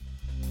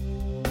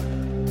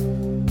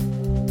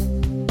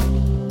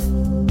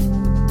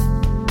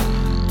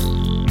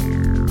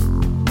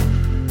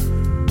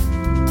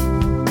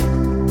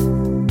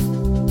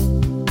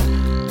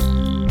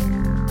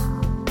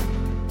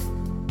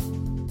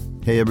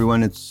Hey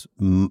everyone, it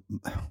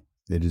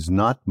is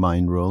not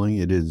Mindrolling.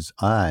 It is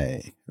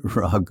I,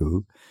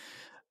 Raghu.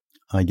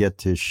 I get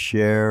to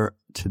share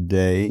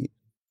today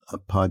a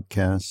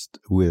podcast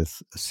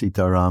with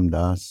Sitaram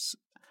Das,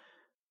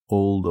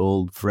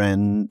 old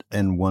friend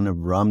and one of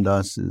Ram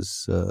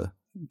Dass's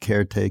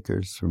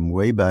caretakers from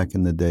way back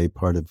in the day,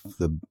 part of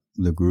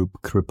the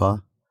group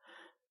Kripa.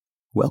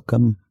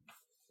 Welcome.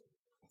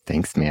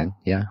 Thanks, man.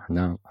 Yeah,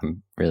 no,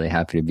 I'm really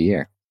happy to be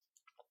here.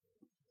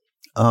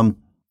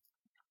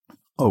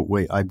 Oh,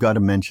 wait, I've got to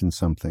mention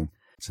something.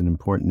 It's an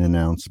important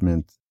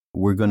announcement.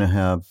 We're going to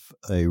have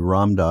a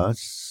Ram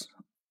Dass.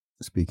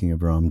 Speaking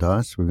of Ram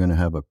Dass, we're going to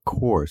have a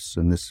course,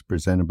 and this is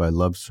presented by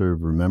Love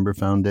Serve Remember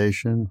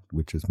Foundation,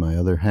 which is my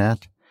other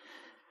hat.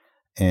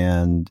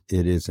 And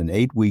it is an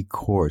 8-week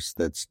course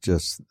that's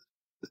just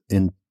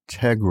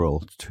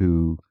integral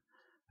to,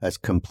 as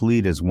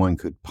complete as one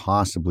could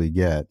possibly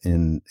get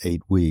in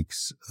 8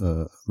 weeks,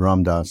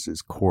 Ram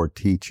Dass's core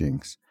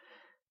teachings.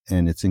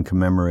 And it's in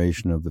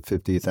commemoration of the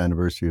 50th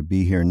anniversary of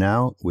Be Here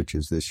Now, which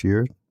is this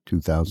year,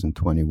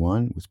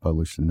 2021. It was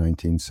published in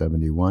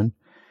 1971.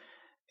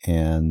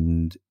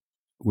 And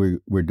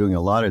we're doing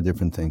a lot of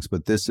different things,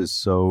 but this is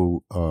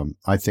so,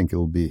 I think it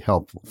will be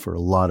helpful for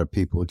a lot of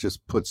people. It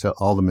just puts out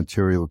all the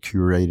material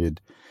curated.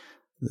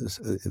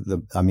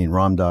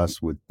 Ram Dass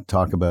would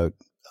talk about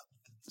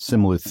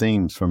similar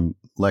themes from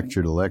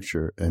lecture to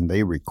lecture, and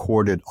they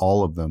recorded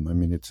all of them. I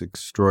mean, it's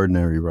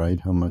extraordinary, right,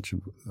 how much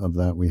of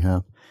that we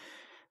have.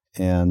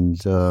 And,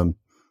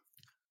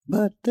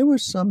 but there were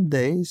some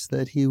days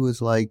that he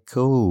was like,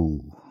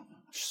 so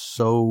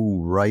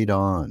right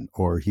on,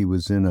 or he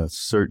was in a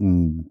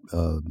certain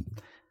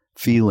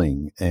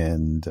feeling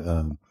and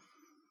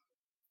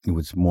it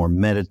was more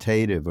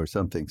meditative or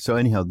something. So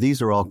anyhow,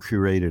 these are all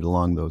curated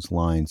along those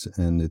lines,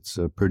 and it's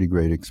a pretty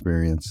great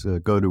experience.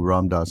 Go to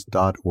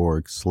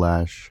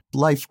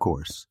ramdass.org/life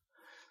course,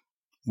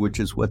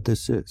 which is what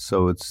this is.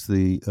 So it's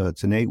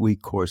it's an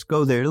 8-week course.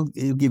 Go there. It'll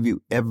give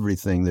you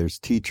everything. There's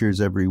teachers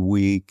every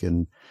week,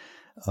 and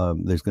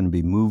there's going to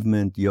be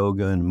movement,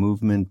 yoga and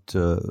movement,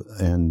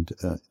 and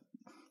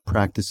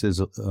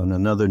practices on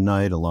another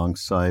night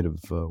alongside of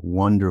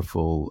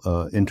wonderful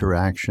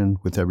interaction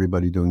with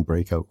everybody doing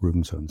breakout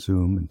rooms on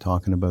Zoom and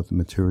talking about the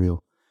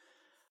material.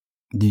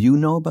 Do you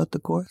know about the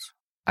course?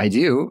 I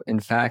do.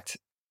 In fact,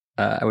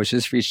 I was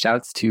just reached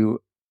out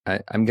to.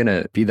 I'm going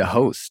to be the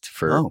host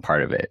for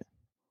part of it.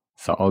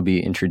 So I'll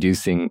be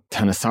introducing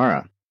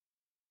Thanissara.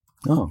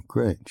 Oh,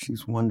 great.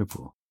 She's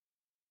wonderful.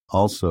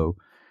 Also,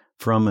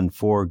 From and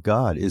For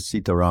God is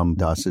Sitaram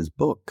Das's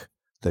book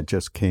that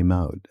just came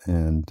out.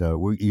 And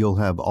you'll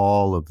have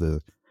all of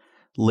the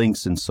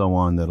links and so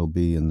on that'll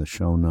be in the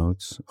show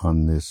notes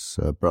on this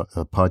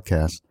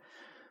podcast.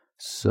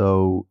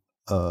 So,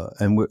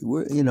 and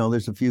we're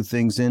there's a few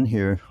things in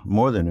here,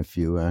 more than a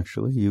few,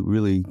 actually. You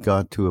really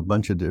got to a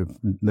bunch of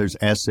there's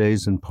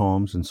essays and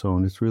poems and so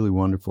on. It's really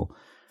wonderful.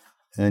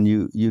 And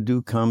you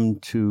do come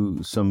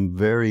to some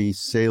very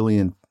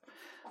salient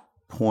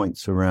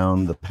points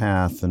around the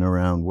path and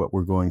around what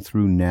we're going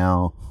through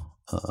now.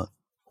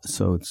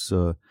 So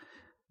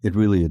it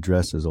really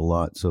addresses a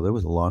lot. So there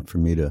was a lot for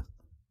me to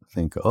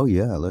think, oh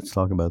yeah, let's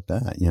talk about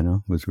that. It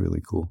was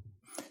really cool.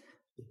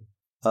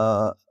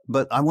 But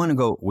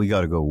we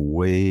got to go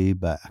way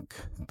back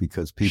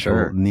because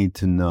people need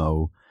to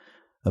know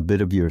a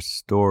bit of your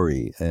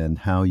story and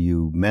how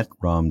you met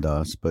Ram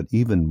Dass. But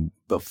even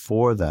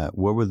before that,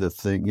 what were the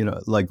things,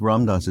 like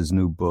Ram Dass's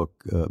new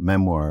book,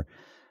 memoir,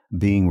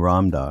 Being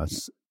Ram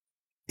Dass,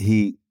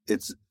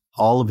 it's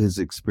all of his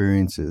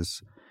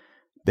experiences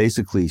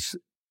basically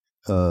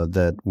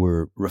that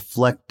were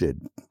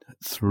reflected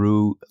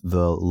through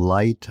the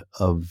light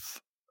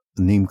of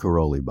Neem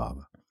Karoli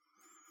Baba,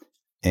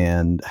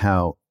 and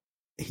how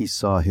he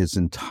saw his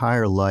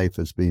entire life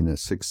as being a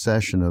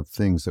succession of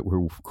things that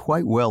were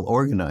quite well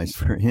organized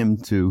for him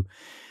to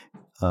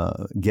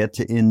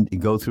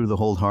go through the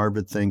whole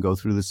Harvard thing, go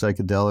through the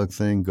psychedelic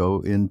thing,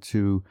 go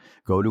to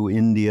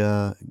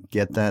India,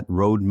 get that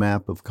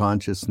roadmap of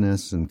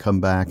consciousness, and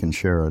come back and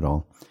share it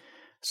all.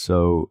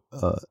 So,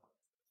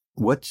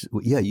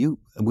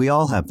 we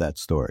all have that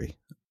story,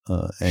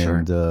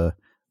 and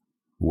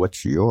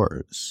what's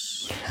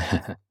yours?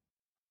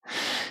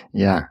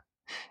 Yeah.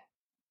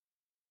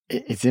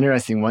 It's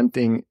interesting. One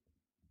thing,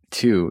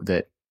 too,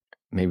 that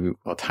maybe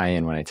I'll tie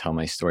in when I tell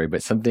my story,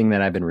 but something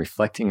that I've been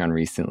reflecting on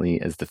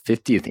recently as the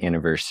 50th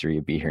anniversary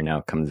of Be Here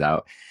Now comes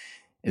out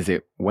is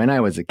that when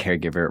I was a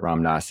caregiver at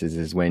Ram Dass's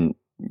is when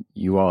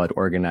you all had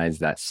organized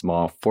that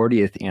small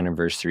 40th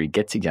anniversary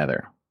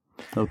get-together.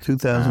 Oh,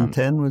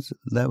 2010 was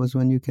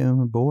when you came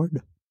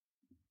aboard?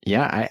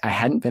 Yeah, I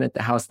hadn't been at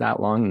the house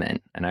that long then.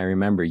 And I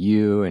remember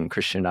you and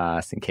Krishna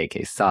Das and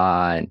KK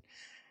Saw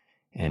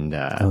and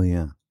oh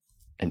yeah.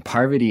 And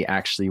Parvati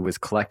actually was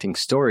collecting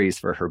stories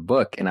for her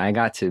book, and I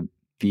got to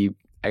be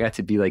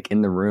like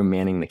in the room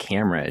manning the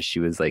camera as she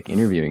was like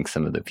interviewing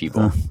some of the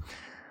people.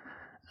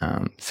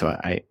 So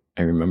I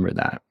remember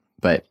that.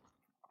 But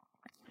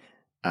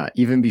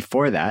even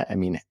before that, I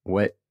mean,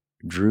 what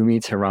drew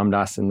me to Ram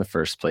Dass in the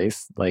first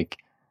place, like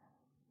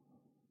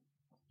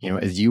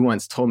as you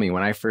once told me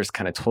when I first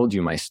kind of told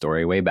you my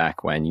story way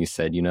back when, you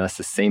said, that's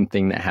the same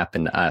thing that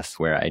happened to us,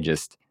 where I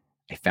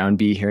found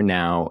Be Here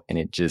Now, and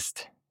it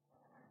just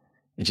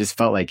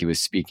felt like it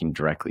was speaking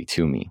directly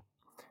to me.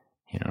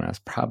 I was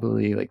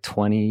probably like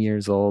 20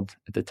 years old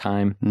at the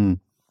time.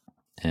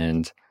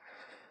 And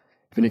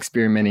I've been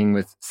experimenting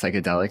with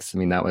psychedelics. I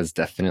mean, that was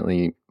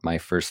definitely my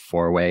first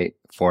foray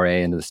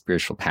into the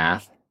spiritual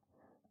path.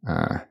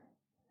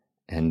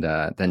 And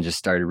then just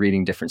started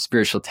reading different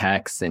spiritual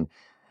texts. And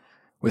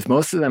with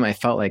most of them, I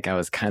felt like I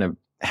was kind of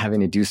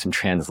having to do some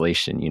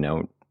translation,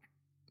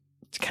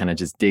 to kind of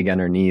just dig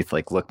underneath,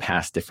 like look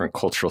past different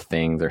cultural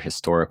things or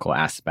historical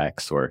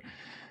aspects.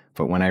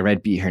 But when I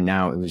read Be Here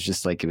Now, it was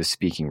just like it was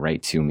speaking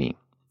right to me.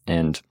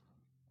 And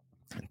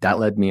that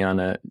led me on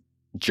a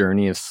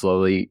journey of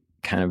slowly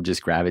kind of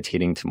just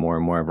gravitating to more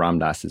and more of Ram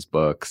Dass's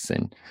books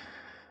and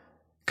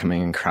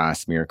coming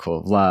across Miracle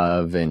of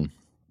Love. And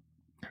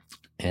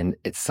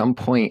at some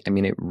point, I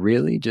mean, it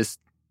really just,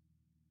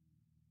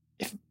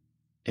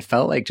 it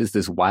felt like just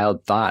this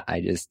wild thought.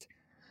 I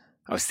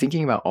was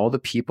thinking about all the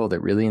people that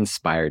really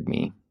inspired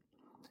me,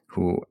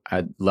 who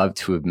I'd love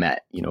to have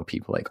met,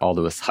 people like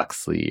Aldous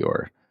Huxley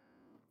or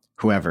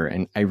whoever.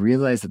 And I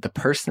realized that the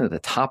person at the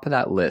top of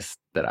that list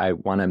that I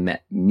want to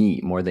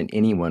meet more than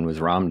anyone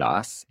was Ram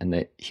Dass, and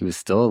that he was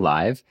still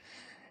alive.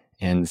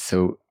 And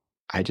so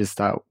I just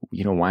thought,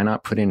 why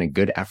not put in a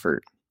good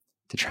effort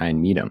to try and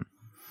meet him?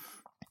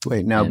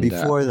 Wait, now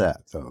before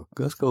that, though,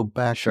 let's go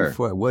back. Sure.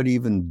 Before, what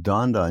even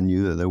dawned on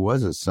you that there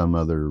was some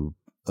other,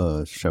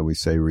 shall we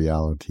say,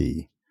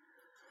 reality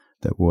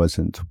that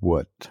wasn't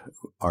what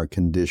our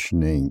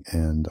conditioning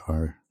and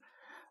our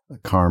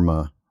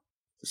karma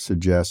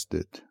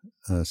suggested,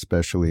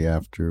 especially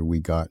after we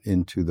got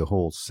into the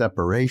whole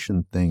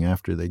separation thing,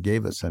 after they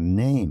gave us a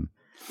name,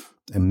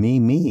 and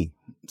me.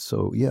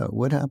 So, yeah,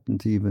 what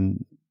happened to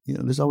even,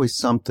 there's always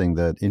something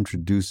that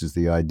introduces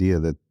the idea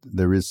that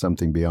there is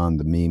something beyond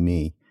the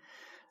me,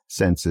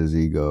 senses,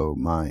 ego,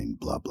 mind,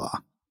 blah, blah.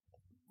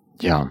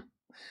 Yeah.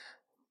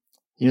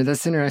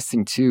 That's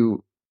interesting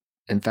too.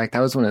 In fact,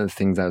 that was one of the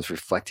things I was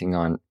reflecting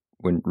on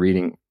when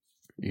reading,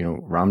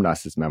 Ram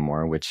Dass's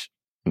memoir, which,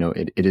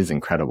 it is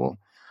incredible.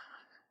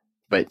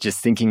 But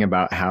just thinking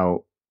about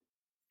how,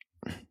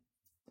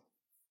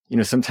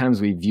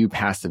 sometimes we view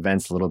past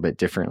events a little bit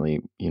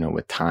differently,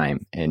 with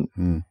time.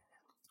 And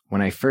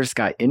when I first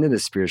got into the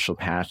spiritual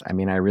path, I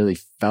mean, I really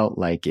felt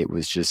like it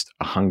was just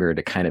a hunger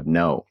to kind of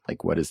know,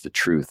 like, what is the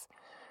truth?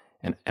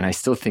 And I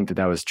still think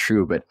that was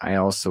true. But I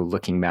also,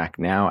 looking back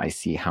now, I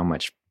see how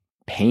much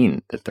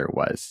pain that there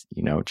was,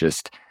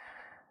 just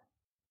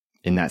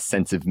in that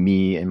sense of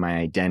me and my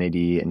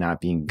identity and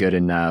not being good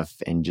enough.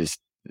 And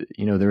just,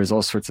 there was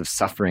all sorts of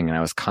suffering. And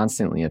I was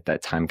constantly at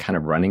that time kind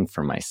of running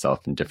from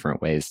myself in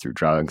different ways through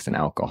drugs and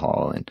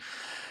alcohol and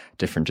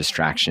different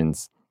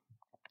distractions.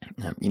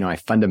 I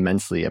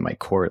fundamentally at my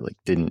core,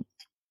 didn't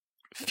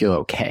feel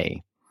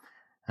okay.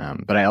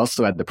 But I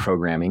also had the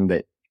programming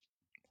that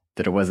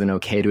it wasn't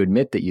okay to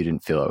admit that you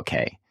didn't feel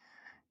okay.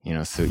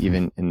 So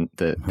even in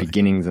the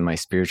beginnings of my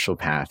spiritual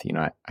path,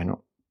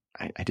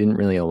 I didn't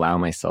really allow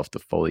myself to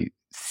fully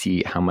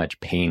see how much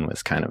pain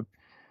was kind of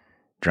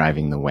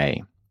driving the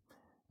way.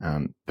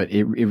 But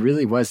it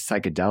really was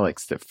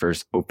psychedelics that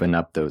first opened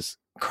up those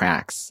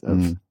cracks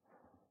of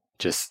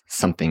just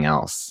something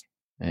else.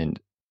 And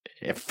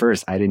at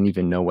first, I didn't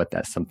even know what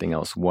that something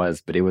else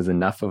was, but it was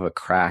enough of a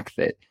crack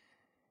that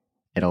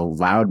it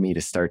allowed me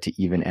to start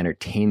to even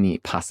entertain the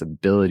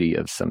possibility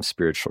of some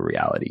spiritual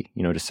reality,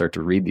 to start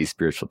to read these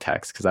spiritual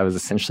texts, because I was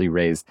essentially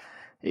raised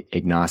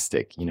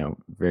agnostic,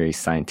 very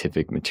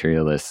scientific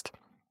materialist.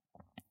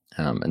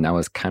 And that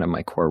was kind of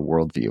my core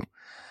worldview.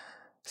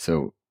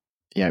 So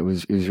yeah, it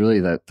was really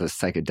the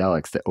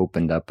psychedelics that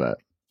opened up a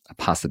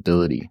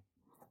possibility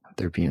of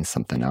there being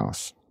something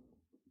else.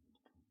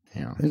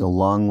 There's a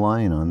long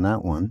line on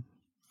that one.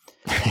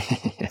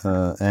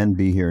 And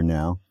Be Here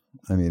Now.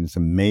 I mean, it's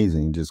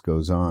amazing. It just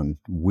goes on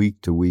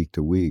week to week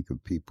to week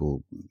of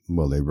people.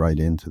 Well, they write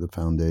into the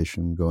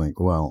foundation going,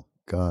 well,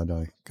 God,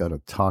 I got to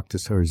talk to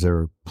her. Is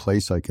there a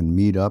place I can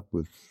meet up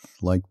with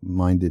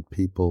like-minded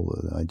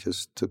people? I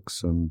just took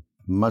some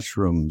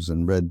mushrooms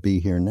and read Be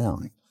Here Now.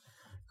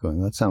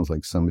 Going, that sounds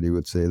like somebody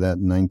would say that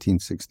in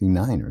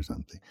 1969 or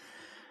something.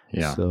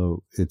 Yeah.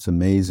 So it's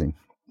amazing.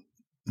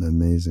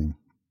 Amazing.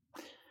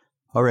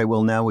 All right.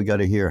 Well, now we got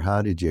to hear,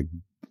 how did you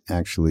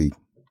actually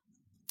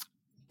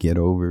get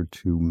over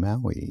to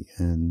Maui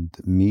and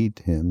meet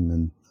him?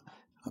 And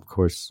of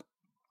course,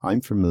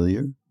 I'm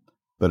familiar,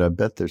 but I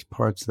bet there's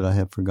parts that I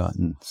have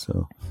forgotten.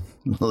 So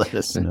let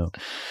us know.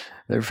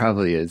 There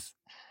probably is.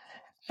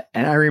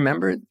 And I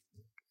remember,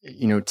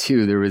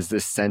 too, there was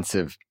this sense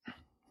of,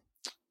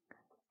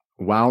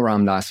 while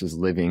Ram Dass was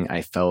living,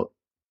 I felt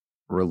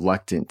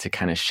reluctant to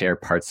kind of share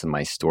parts of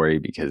my story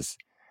because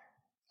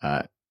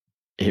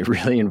it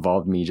really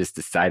involved me just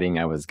deciding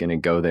I was going to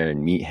go there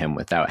and meet him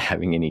without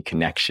having any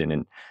connection.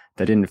 And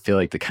that didn't feel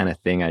like the kind of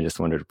thing I just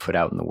wanted to put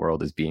out in the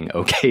world as being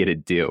okay to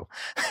do.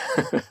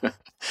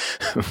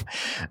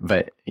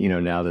 But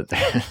now that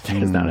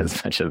there's not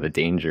as much of a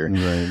danger,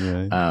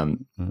 right.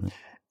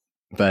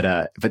 But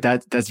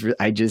that's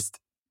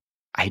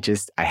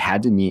I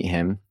had to meet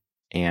him,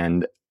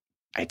 and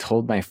I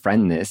told my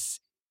friend this,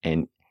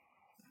 and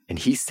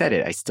he said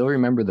it. I still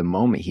remember the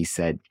moment he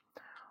said,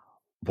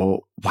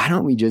 "Well, why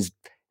don't we just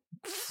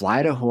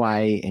fly to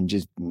Hawaii and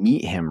just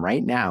meet him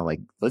right now? Like,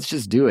 let's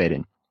just do it."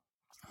 And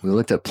we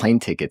looked at plane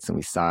tickets,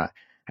 and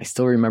I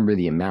still remember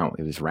the amount.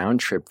 It was round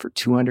trip for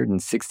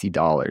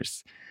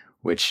 $260,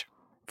 which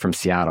from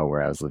Seattle,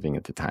 where I was living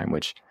at the time,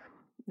 which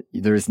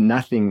there was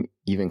nothing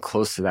even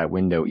close to that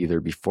window either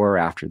before or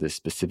after this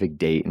specific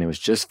date. And it was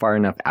just far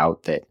enough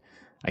out that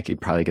I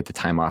could probably get the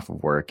time off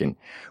of work. And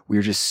we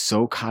were just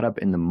so caught up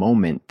in the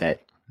moment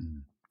that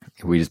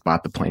we just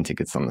bought the plane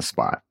tickets on the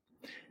spot.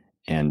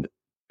 And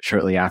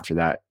shortly after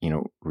that,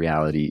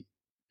 reality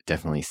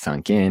definitely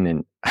sunk in,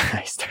 and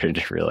I started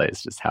to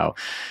realize just how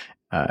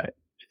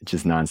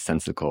just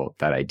nonsensical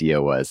that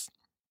idea was.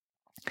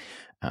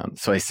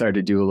 So I started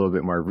to do a little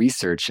bit more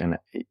research, and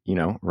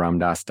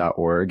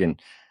ramdas.org,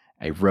 and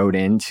I wrote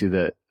into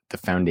the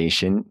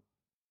foundation.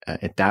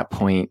 At that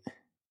point,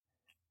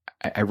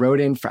 I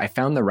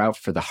found the route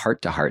for the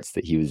heart-to-hearts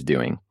that he was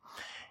doing.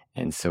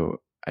 And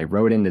so I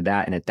wrote into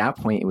that. And at that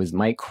point, it was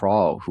Mike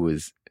Kroll who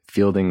was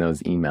fielding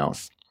those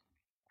emails.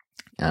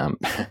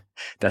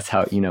 That's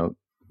how,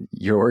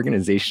 your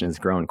organization has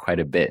grown quite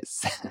a bit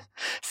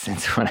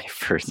since when I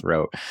first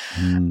wrote.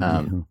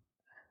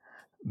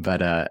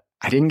 But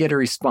I didn't get a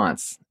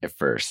response at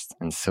first.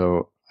 And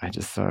so I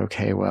just thought,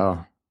 okay,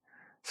 well,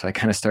 so I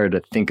kind of started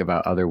to think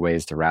about other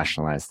ways to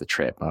rationalize the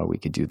trip. Oh, we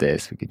could do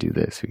this, we could do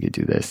this, we could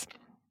do this.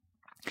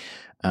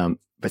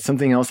 But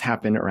something else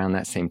happened around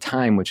that same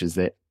time, which is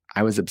that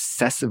I was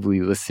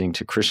obsessively listening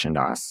to Krishna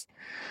Das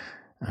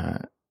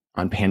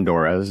on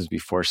Pandora. This was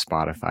before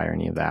Spotify or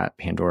any of that,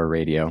 Pandora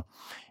Radio.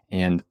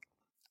 And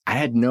I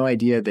had no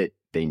idea that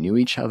they knew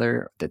each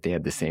other, that they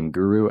had the same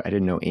guru. I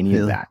didn't know any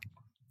of that.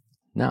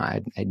 No,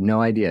 I had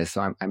no idea.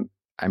 So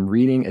I'm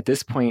reading, at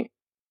this point,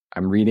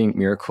 I'm reading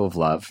Miracle of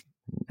Love.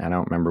 I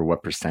don't remember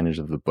what percentage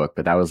of the book,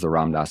 but that was the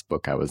Ram Dass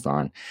book I was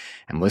on.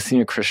 I'm listening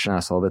to Krishna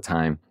Das all the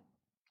time.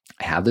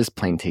 I have this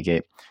plane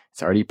ticket.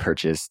 It's already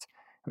purchased.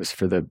 It was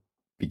for the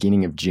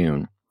beginning of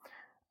June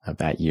of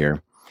that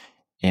year.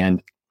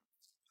 And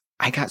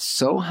I got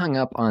so hung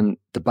up on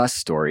the bus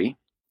story,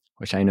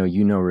 which I know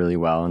you know really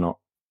well, and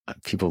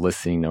people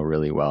listening know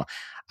really well.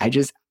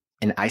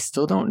 And I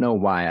still don't know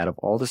why, out of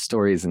all the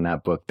stories in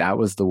that book, that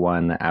was the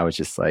one that I was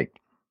just like,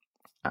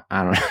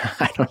 I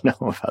don't know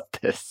about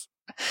this.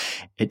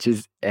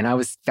 And I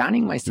was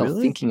finding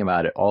myself thinking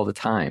about it all the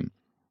time.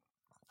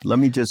 Let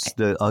me just,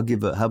 how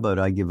about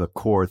I give a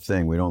core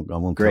thing? I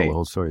won't tell the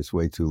whole story. It's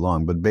way too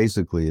long. But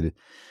basically,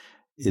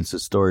 it's a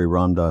story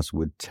Ram Dass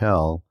would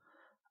tell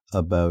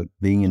about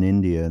being in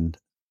India and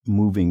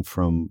moving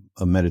from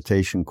a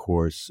meditation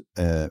course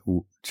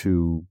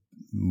to,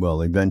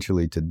 well,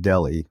 eventually to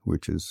Delhi,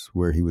 which is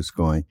where he was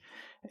going,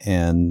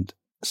 and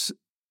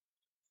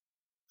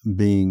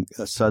being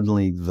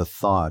suddenly the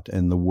thought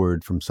and the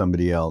word from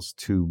somebody else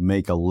to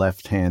make a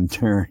left-hand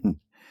turn.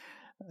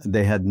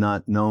 They had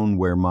not known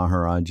where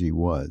Maharaji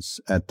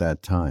was at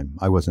that time.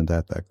 I wasn't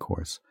at that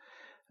course.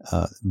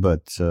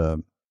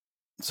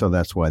 So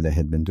that's why they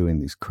had been doing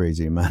these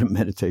crazy amount of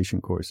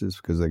meditation courses,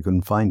 because they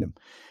couldn't find him.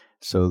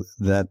 So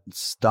that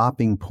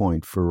stopping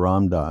point for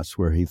Ram Dass,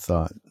 where he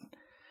thought,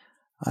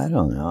 I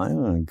don't know, I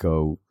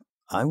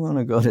want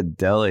to go to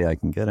Delhi. I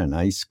can get an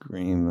ice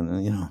cream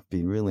and,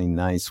 be really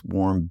nice,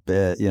 warm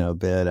bed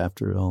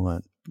after all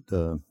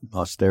that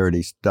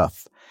austerity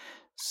stuff.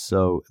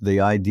 So the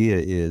idea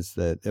is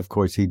that, of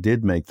course, he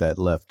did make that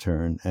left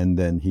turn, and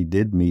then he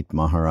did meet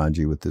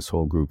Maharaji with this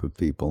whole group of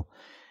people,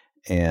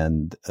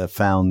 and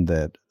found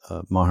that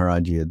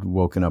Maharaji had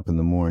woken up in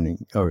the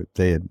morning, or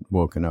they had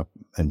woken up,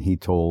 and he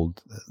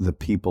told the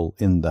people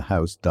in the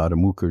house, Dada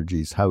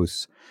Mukherjee's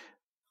house,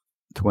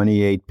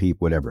 28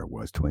 people, whatever it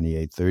was,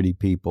 28, 30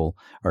 people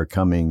are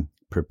coming,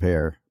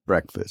 prepare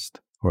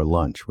breakfast or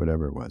lunch,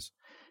 whatever it was.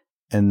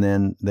 And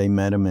then they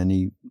met him, and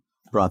he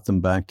brought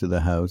them back to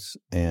the house.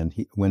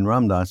 And when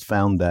Ram Dass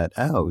found that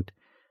out,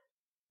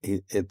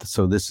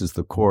 so this is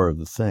the core of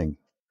the thing.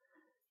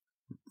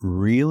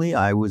 Really?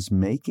 I was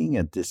making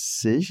a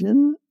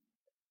decision?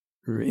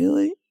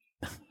 Really?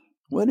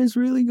 What is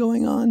really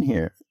going on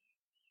here?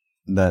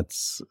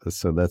 That's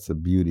the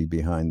beauty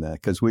behind that,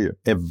 because we're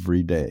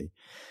every day.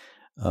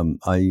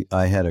 I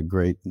had a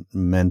great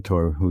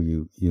mentor who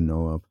you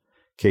know of,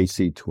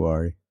 K.C.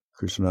 Tiwari.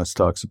 Krishnadas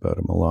talks about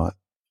him a lot.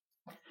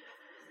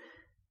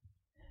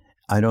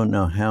 I don't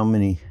know how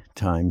many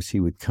times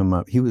he would come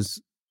up. He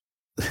was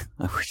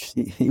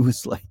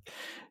like,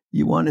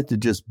 you wanted to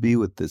just be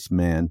with this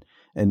man,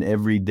 and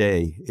every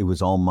day it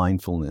was all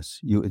mindfulness.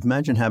 You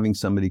imagine having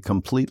somebody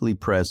completely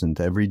present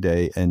every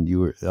day, and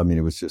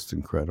it was just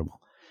incredible.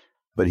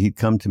 But he'd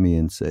come to me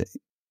and say,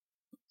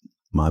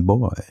 my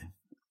boy,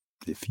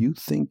 if you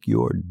think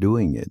you're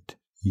doing it,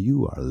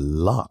 you are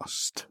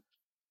lost.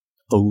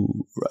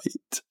 Oh,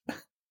 right.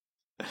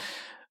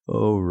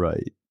 Oh,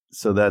 right.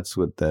 So that's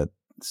what that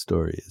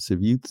story is. If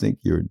you think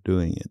you're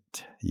doing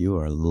it, you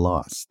are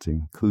lost,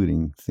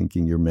 including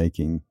thinking you're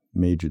making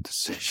major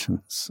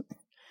decisions.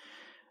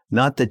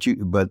 Not that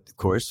you, but of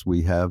course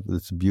we have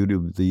this beauty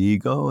of the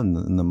ego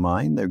and the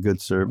mind. They're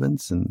good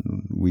servants,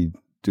 and we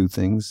do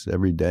things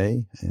every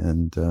day,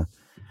 and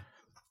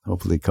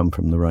hopefully come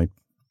from the right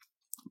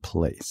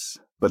place.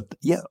 But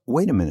yeah,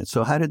 wait a minute.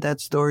 So how did that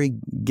story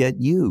get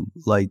you?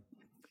 Like,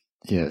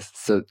 yes.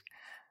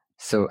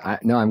 So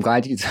I'm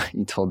glad you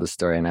told the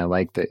story, and I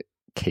like the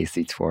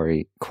Casey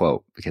Torrey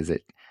quote because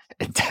it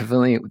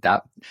definitely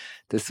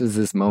this was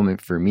this moment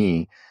for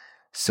me.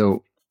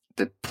 So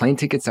the plane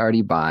ticket's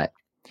already bought.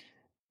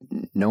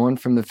 No one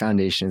from the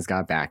foundation has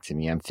got back to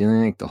me. I'm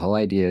feeling like the whole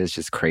idea is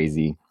just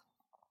crazy.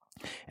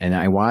 And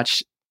I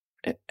watch,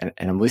 and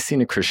I'm listening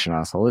to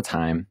Krishnadas all the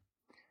time.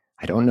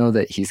 I don't know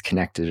that he's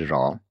connected at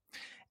all.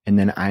 And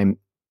then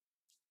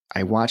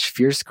I watched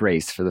Fierce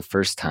Grace for the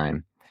first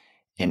time.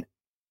 And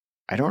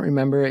I don't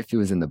remember if it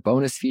was in the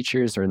bonus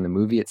features or in the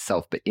movie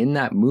itself, but in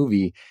that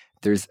movie,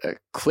 there's a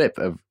clip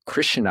of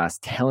Krishnadas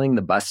telling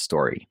the bus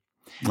story.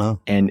 oh,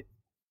 And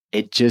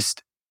it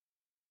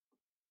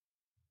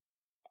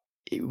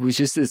was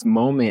just this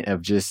moment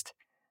of just,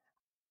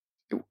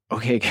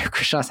 okay,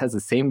 Krishnadas has the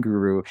same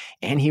guru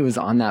and he was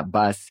on that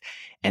bus.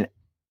 And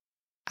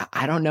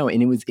I don't know.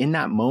 And it was in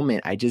that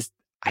moment,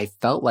 I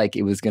felt like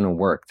it was going to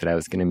work, that I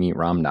was going to meet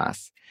Ram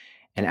Dass.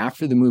 And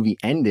after the movie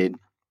ended,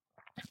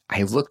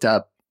 I looked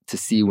up to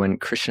see when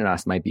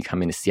Krishnadas might be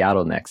coming to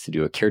Seattle next to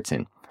do a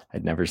kirtan.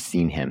 I'd never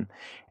seen him.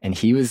 And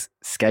he was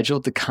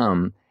scheduled to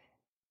come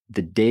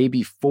the day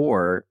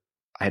before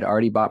I'd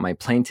already bought my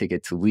plane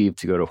ticket to leave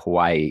to go to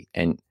Hawaii.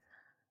 And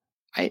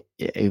I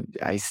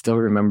still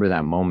remember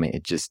that moment.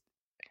 It just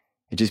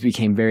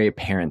became very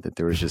apparent that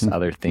there was just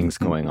other things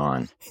going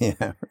on. Yeah,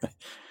 right.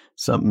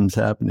 Something's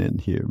happening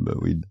here,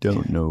 but we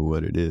don't know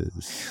what it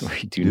is.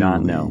 We do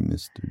not know.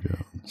 Mr.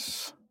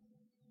 Jones.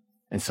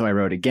 And so I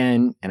wrote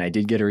again, and I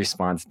did get a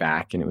response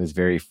back, and it was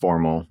very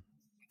formal.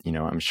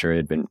 I'm sure it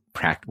had been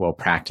well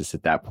practiced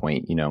at that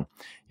point. Your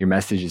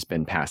message has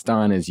been passed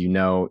on. As you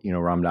know,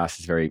 Ram Dass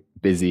is very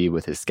busy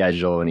with his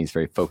schedule, and he's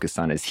very focused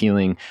on his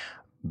healing.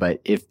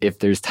 But if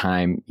there's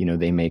time,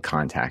 they may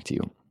contact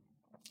you.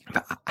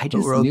 But I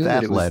just Who wrote knew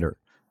that that letter?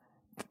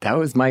 That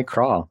was Mike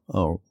Crawl.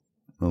 Oh,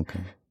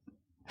 okay.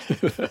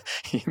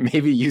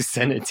 Maybe you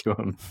sent it to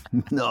him.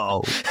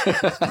 No.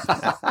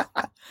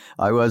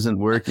 I wasn't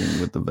working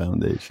with the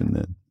foundation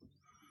then.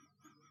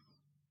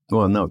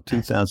 Well, no,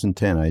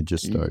 2010, I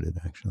just started,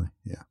 actually.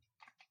 Yeah.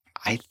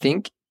 I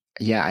think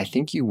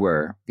you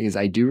were, because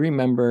I do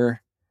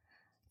remember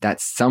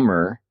that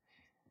summer.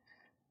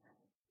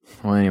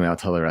 Well, anyway, I'll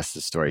tell the rest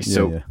of the story.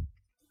 So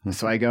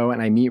I go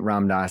and I meet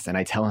Ram Dass and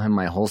I tell him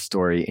my whole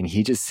story, and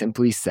he just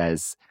simply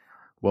says,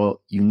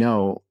 well,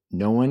 no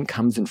one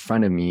comes in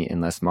front of me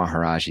unless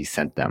Maharaji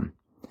sent them.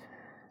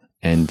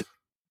 And,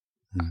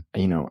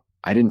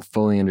 I didn't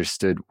fully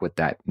understood what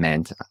that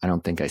meant. I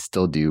don't think I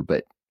still do,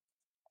 but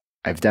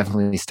I've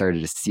definitely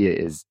started to see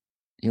it as,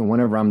 one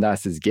of Ram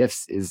Dass's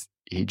gifts is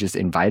he just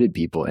invited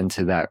people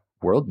into that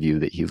worldview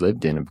that he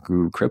lived in of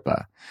Guru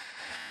Kripa.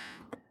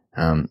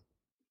 And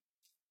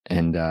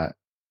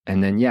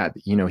then,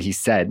 he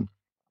said,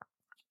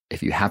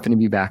 if you happen to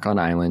be back on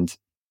island,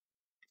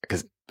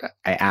 because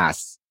I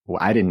asked, well,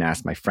 I didn't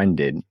ask, my friend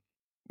did,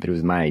 but it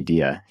was my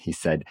idea. He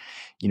said,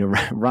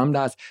 Ram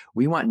Dass,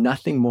 we want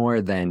nothing more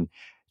than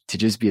to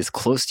just be as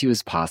close to you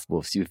as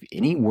possible. So if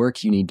any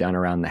work you need done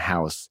around the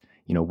house,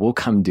 we'll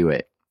come do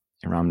it.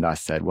 And Ram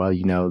Dass said, well,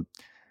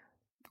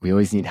 we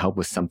always need help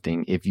with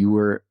something. If you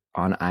were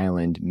on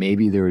island,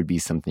 maybe there would be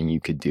something you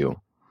could do.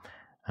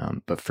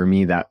 But for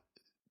me, that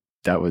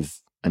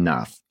was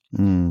enough.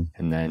 And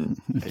then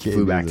I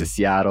flew back to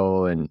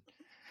Seattle and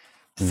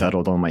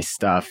settled all my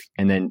stuff.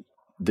 And then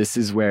this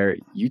is where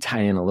you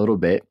tie in a little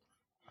bit.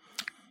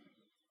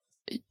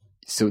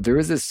 So there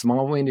was this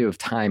small window of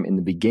time in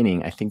the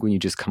beginning, I think when you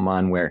just come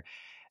on, where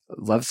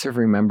Love Serve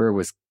Remember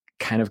was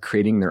kind of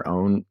creating their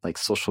own like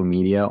social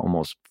media,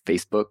 almost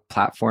Facebook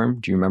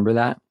platform. Do you remember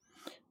that?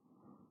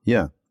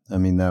 Yeah. I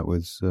mean, that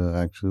was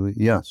actually,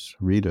 yes,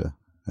 Rita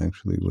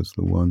actually was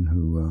the one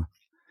who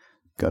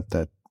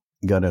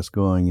got us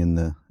going in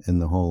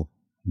the whole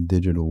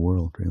digital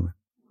world, really.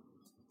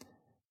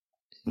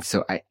 And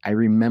so I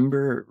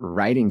remember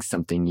writing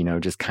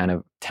something, just kind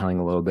of telling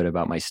a little bit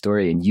about my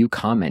story and you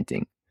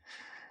commenting.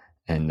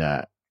 And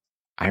I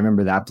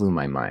remember that blew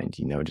my mind,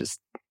 just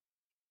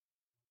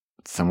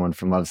someone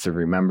from Love Serve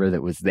Remember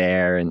that was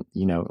there and,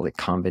 like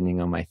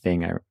commenting on my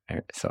thing.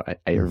 I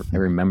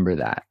remember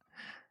that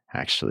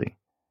actually.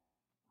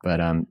 But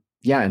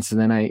and so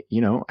then I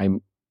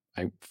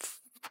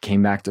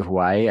came back to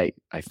Hawaii.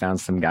 I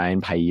found some guy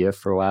in Paia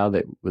for a while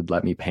that would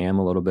let me pay him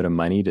a little bit of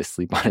money to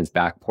sleep on his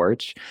back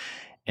porch.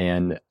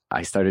 And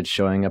I started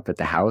showing up at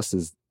the house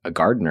as a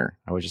gardener.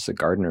 I was just a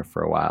gardener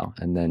for a while.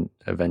 And then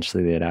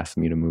eventually they had asked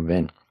me to move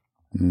in.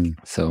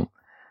 So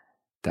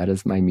that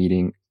is my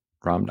meeting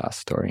Ram Dass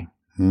story.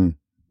 Kind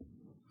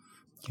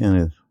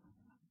of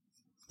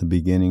the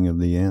beginning of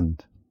the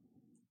end.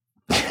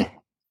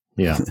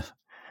 Yeah.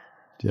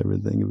 Do you ever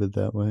think of it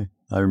that way?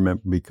 I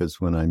remember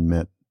because when I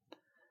met,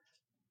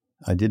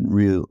 I didn't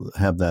really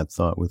have that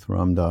thought with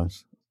Ram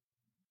Dass.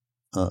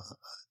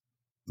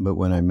 But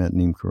when I met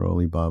Neem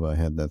Karoli Baba, I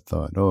had that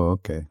thought, oh,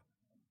 okay,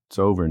 it's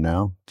over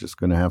now. Just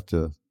going to have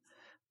to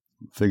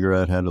figure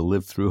out how to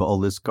live through all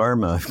this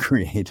karma I've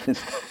created,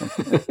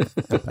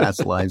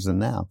 past lives and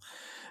now.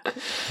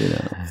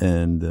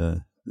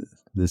 And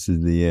this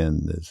is the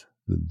end, this,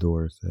 the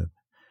door said.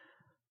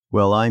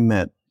 Well, I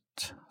met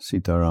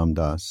Sitaram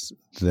Das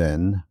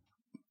then,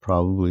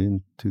 probably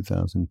in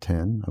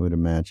 2010, I would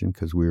imagine,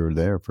 because we were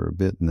there for a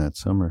bit in that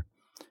summer.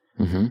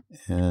 Mm-hmm.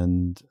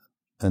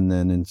 And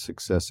then in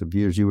successive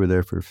years, you were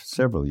there for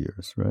several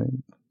years, right?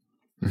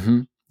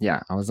 Mm-hmm.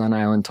 Yeah, I was on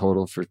island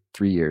total for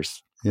 3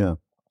 years. Yeah.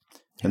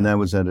 And that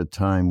was at a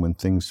time when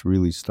things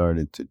really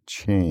started to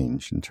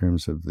change in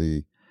terms of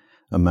the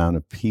amount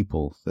of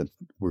people that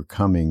were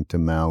coming to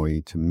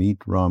Maui to meet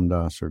Ram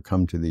Dass or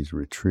come to these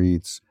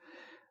retreats.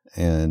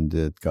 And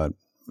it got,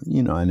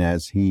 and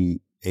as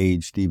he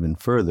aged even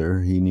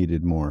further, he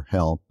needed more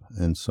help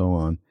and so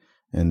on.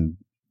 And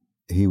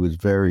he was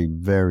very,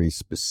 very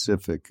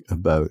specific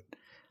about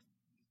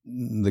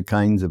the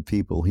kinds of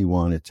people he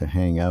wanted to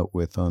hang out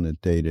with on a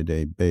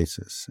day-to-day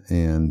basis,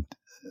 and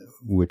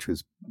which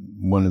was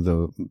one of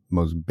the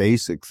most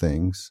basic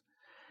things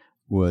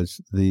was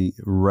the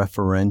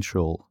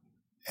referential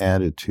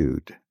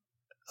attitude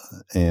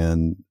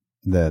and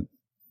that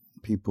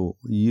people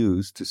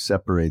use to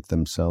separate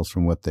themselves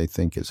from what they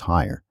think is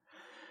higher.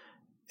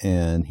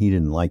 And he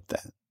didn't like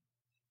that.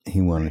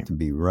 He wanted to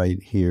be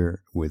right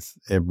here with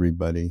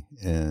everybody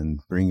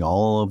and bring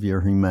all of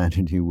your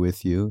humanity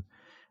with you,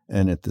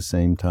 and at the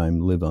same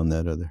time live on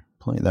that other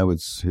plane. That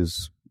was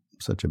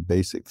such a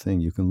basic thing.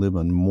 You can live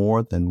on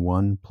more than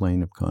one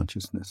plane of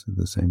consciousness at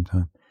the same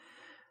time.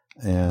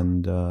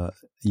 And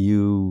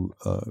you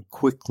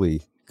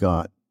quickly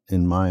got,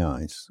 in my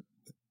eyes,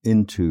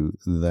 into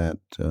that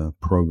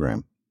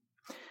program.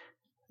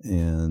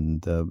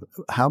 And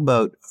how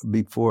about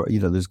before,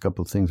 there's a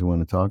couple of things I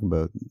want to talk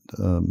about,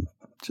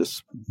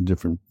 just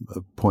different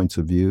points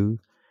of view,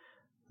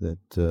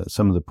 that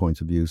some of the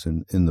points of views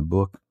in the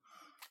book.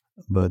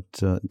 But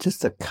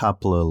just a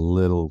couple of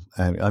little,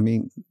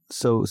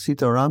 so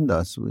Sitaram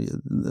Das,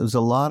 there's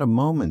a lot of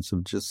moments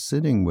of just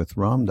sitting with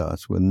Ram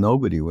Dass when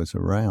nobody was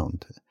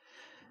around.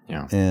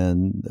 Yeah.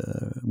 And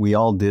we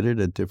all did it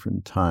at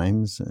different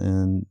times,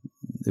 and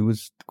it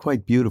was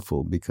quite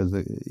beautiful because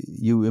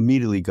you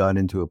immediately got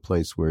into a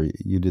place where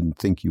you didn't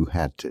think you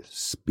had to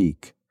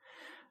speak.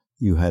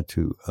 You had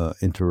to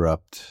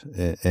interrupt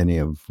any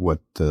of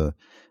what the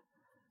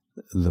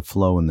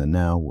flow in the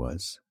now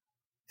was.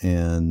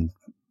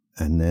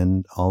 And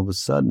then all of a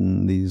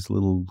sudden, these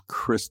little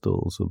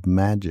crystals of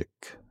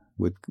magic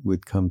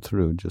would come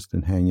through just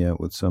in hanging out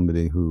with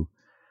somebody who,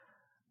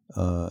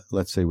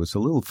 let's say, was a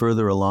little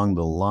further along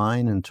the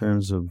line in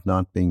terms of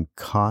not being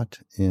caught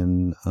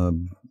in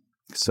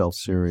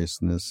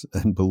self-seriousness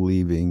and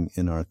believing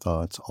in our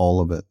thoughts, all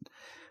of it.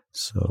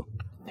 So,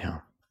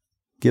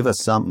 give us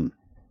something.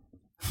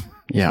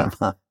 Yeah.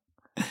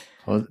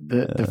 Well,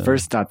 the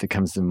first thought that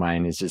comes to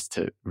mind is just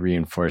to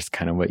reinforce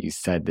kind of what you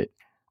said, that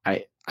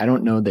I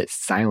don't know that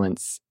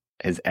silence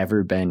has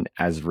ever been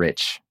as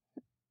rich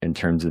in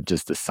terms of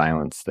just the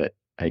silence that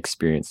I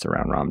experienced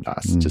around Ram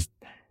Dass. Just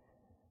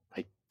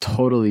like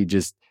totally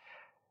just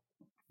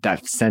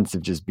that sense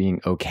of just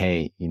being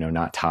okay,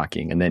 not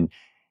talking. And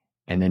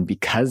then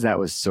because that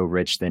was so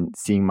rich, then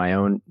seeing my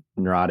own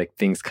neurotic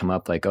things come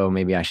up, like, oh,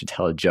 maybe I should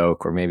tell a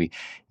joke, or maybe,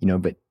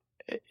 but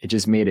it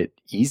just made it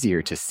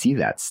easier to see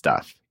that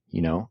stuff,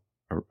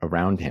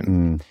 around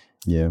him.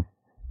 Yeah.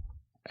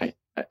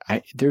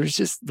 There's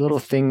just little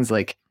things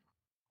like,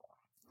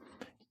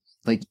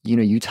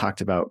 you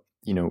talked about,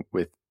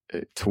 with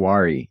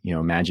Tawari,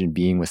 imagine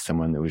being with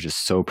someone that was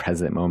just so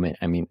present at the moment.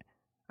 I mean,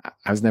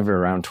 I was never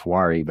around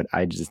Tawari, but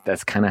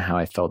that's kind of how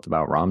I felt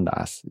about Ram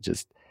Dass.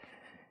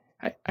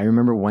 I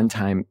remember one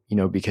time,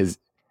 because,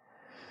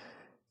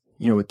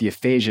 with the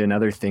aphasia and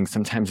other things,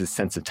 sometimes his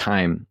sense of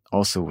time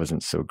also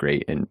wasn't so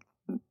great. And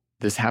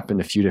this happened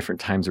a few different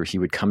times where he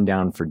would come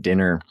down for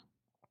dinner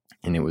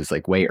and it was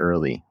like way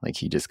early, like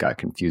he just got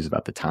confused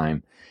about the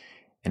time.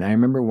 And I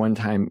remember one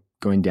time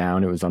going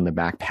down, it was on the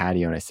back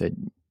patio, and I said,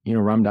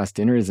 Ram Dass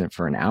dinner isn't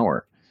for an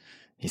hour.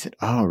 He said,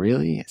 oh,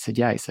 really? I said,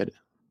 yeah. He said,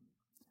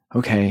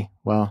 okay,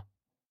 well,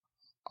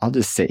 I'll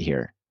just sit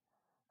here.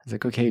 I was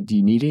like, okay, do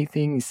you need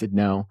anything? He said,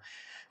 no.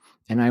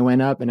 And I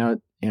went up and I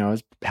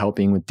was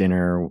helping with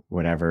dinner or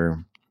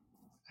whatever.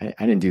 I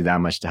didn't do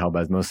that much to help. I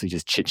was mostly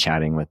just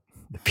chit-chatting with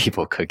the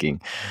people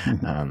cooking.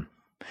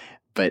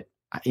 But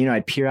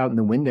I'd peer out in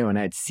the window and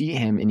I'd see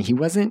him, and he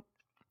wasn't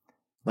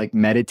like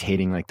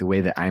meditating like the way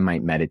that I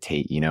might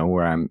meditate,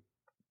 where I'm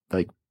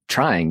like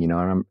trying,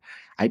 and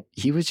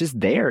he was just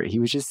there. He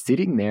was just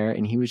sitting there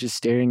and he was just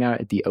staring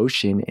out at the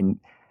ocean. And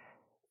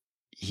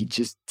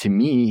to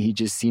me, he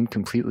just seemed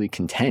completely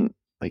content.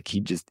 Like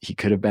he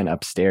could have been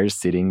upstairs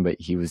sitting, but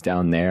he was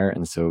down there.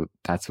 And so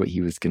that's what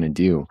he was going to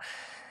do.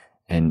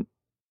 And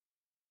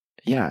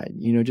yeah,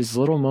 just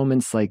little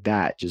moments like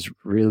that, just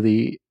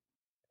really,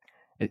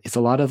 it's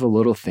a lot of the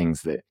little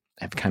things that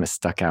have kind of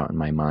stuck out in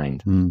my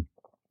mind. Mm.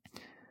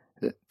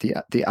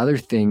 The other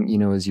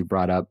thing, as you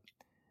brought up,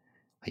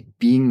 like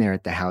being there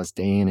at the house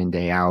day in and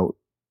day out.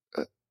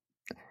 I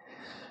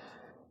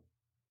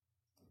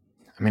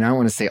mean, I don't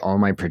want to say all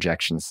my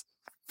projections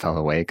fell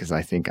away, because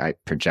I think I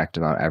project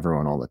about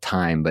everyone all the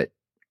time, but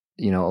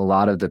a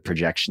lot of the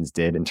projections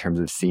did, in terms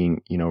of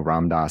seeing,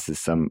 Ram Dass as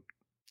some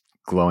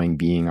glowing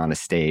being on a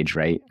stage,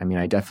 right? I mean,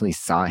 I definitely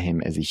saw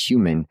him as a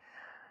human,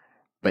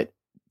 but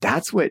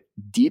that's what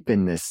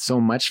deepened this so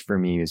much for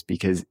me, is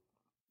because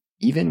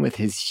even with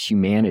his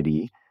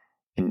humanity,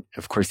 and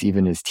of course,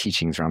 even his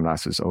teachings, Ram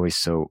Dass was always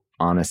so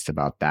honest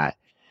about that.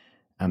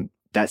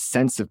 That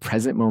sense of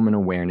present moment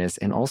awareness,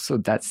 and also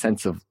that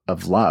sense of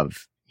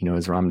love,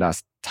 as Ram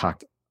Dass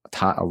taught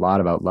a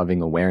lot about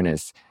loving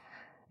awareness,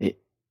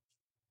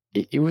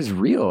 it was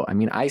real. I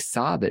mean, I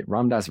saw that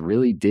Ram Dass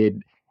really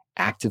did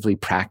actively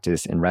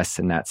practice and rest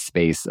in that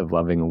space of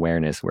loving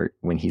awareness, where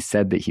when he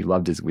said that he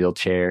loved his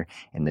wheelchair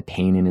and the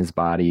pain in his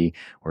body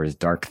or his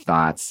dark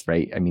thoughts,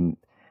 right? I mean,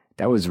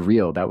 that was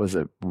real. That was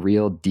a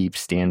real deep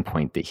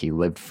standpoint that he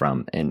lived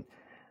from. And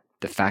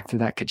the fact that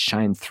that could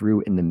shine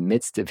through in the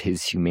midst of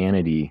his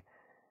humanity,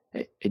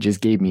 it just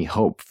gave me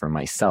hope for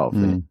myself.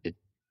 And it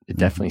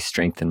definitely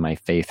strengthened my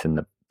faith in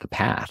the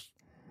path.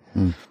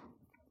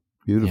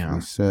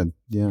 Beautifully said.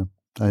 Yeah.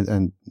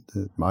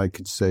 I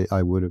could say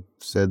I would have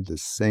said the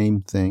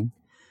same thing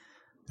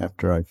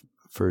after I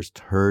first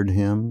heard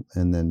him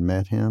and then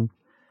met him.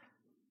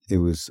 It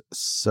was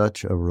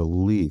such a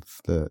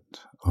relief that,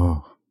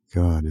 oh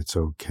God, it's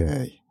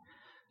okay.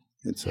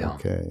 It's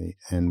okay.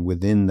 And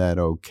within that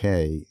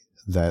okay,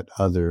 that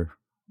other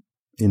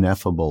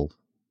ineffable,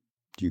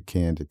 you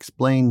can't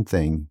explain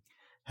thing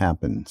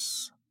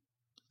happens.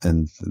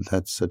 And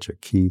that's such a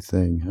key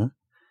thing, huh?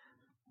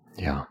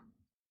 Yeah.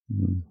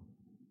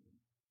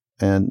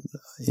 And,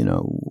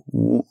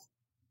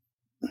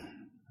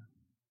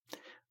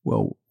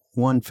 well,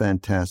 one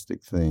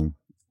fantastic thing,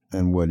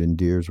 and what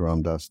endears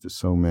Ram Dass to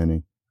so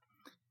many,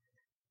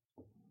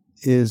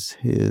 is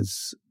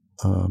his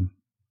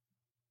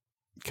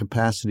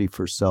capacity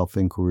for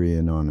self-inquiry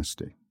and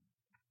honesty,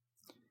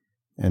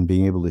 and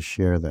being able to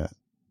share that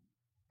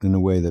in a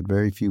way that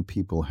very few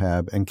people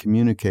have, and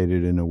communicate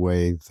it in a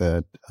way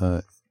that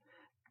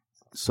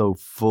so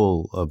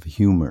full of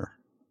humor.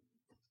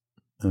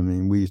 I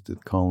mean, we used to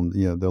call him,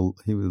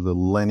 he was the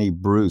Lenny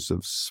Bruce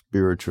of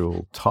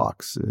spiritual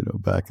talks,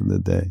 back in the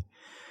day.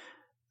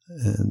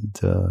 And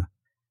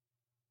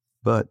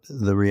but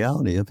the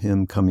reality of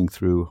him coming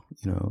through,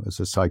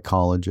 as a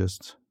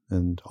psychologist,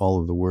 and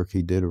all of the work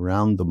he did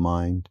around the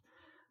mind,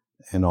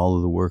 and all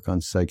of the work on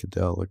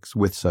psychedelics,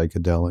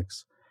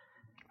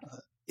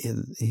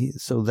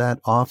 so that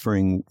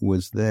offering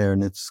was there,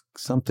 and it's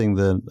something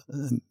that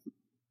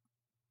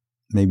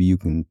maybe you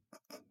can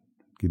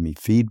give me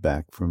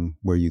feedback from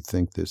where you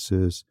think this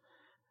is,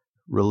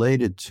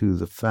 related to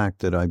the fact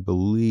that I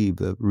believe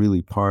that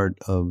really part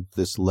of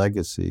this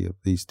legacy of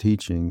these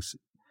teachings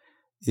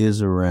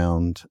is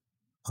around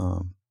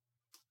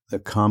the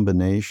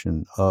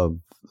combination of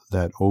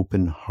that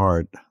open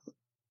heart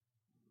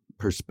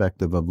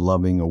perspective of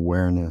loving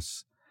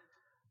awareness,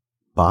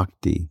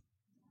 bhakti,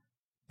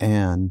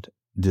 and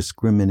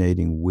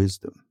discriminating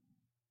wisdom.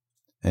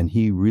 And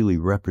he really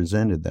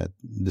represented that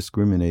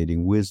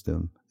discriminating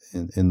wisdom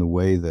in the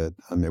way that,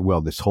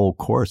 this whole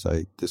course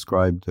I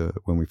described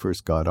when we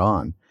first got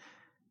on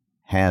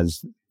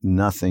has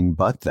nothing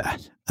but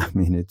that. I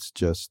mean, it's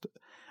just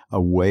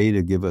a way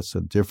to give us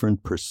a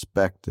different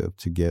perspective,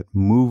 to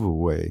move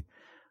away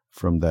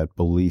from that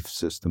belief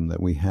system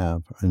that we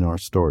have in our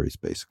stories,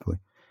 basically.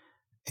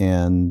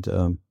 And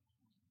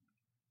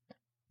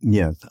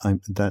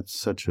that's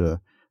such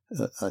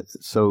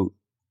so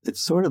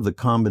it's sort of the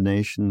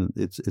combination.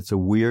 It's a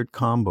weird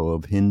combo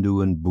of Hindu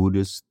and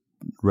Buddhist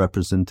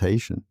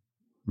representation,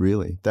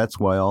 really. That's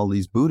why all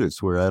these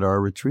Buddhists were at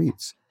our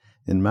retreats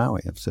in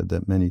Maui. I've said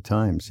that many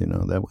times.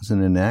 That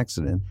wasn't an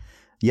accident.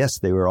 Yes,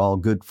 they were all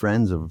good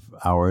friends of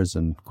ours,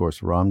 and of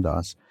course Ram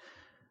Dass.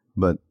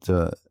 But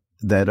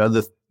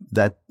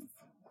that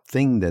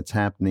thing that's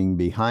happening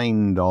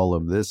behind all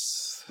of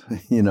this,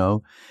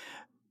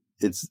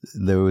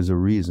 there was a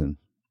reason.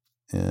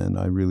 And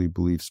I really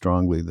believe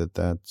strongly that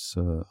that's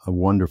a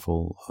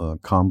wonderful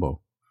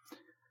combo.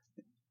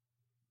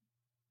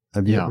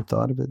 Have you ever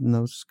thought of it in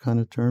those kind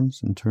of terms,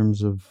 in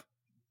terms of?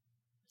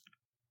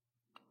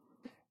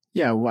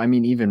 Yeah, well, I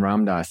mean, even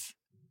Ram Dass,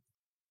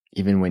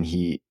 even when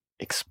he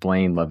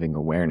explained loving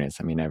awareness,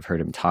 I mean, I've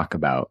heard him talk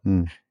about,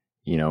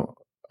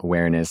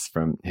 awareness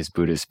from his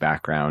Buddhist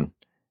background,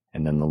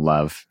 and then the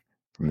love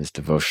from his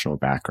devotional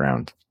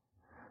background.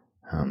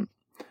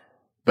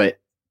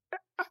 But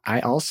I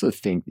also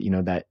think,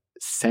 that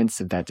sense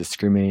of that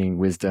discriminating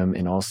wisdom,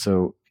 and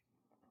also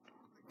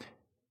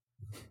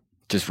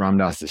just Ram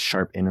Dass's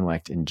sharp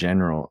intellect in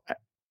general.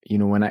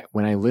 When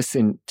I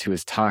listen to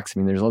his talks, I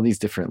mean, there's all these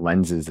different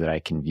lenses that I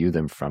can view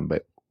them from,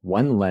 but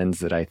one lens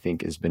that I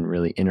think has been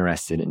really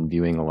interested in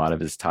viewing a lot of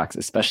his talks,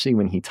 especially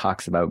when he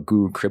talks about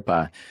Guru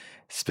Kripa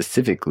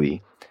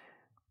specifically,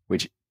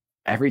 which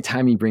every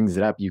time he brings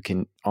it up, you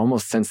can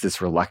almost sense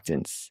this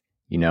reluctance,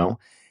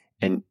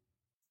 and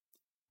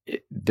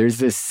there's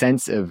this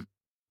sense of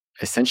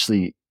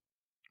essentially,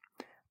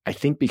 I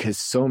think because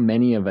so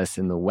many of us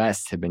in the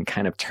West have been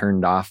kind of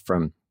turned off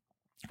from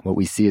what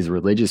we see as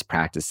religious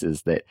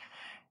practices that,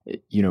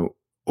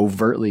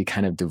 overtly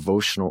kind of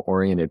devotional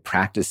oriented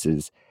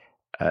practices,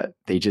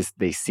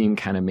 they seem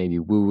kind of maybe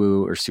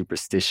woo-woo or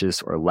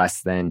superstitious or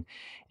less than.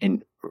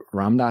 And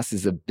Ram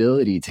Dass's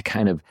ability to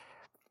kind of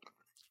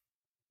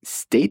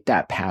state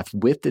that path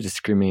with the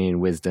discriminating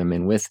wisdom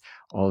and with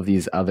all of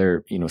these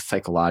other,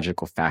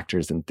 psychological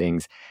factors and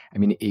things. I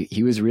mean,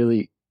 he was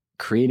really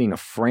creating a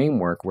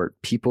framework where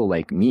people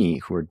like me,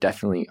 who are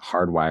definitely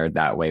hardwired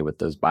that way with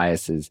those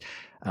biases,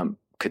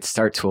 could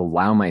start to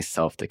allow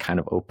myself to kind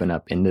of open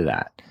up into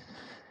that.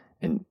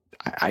 And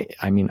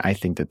I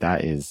think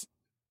that is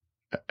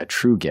a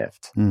true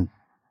gift.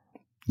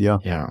 Yeah,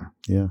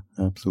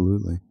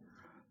 absolutely.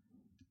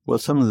 Well,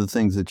 some of the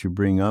things that you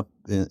bring up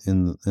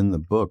in the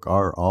book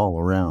are all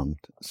around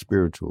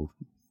spiritual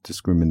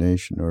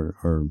discrimination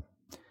or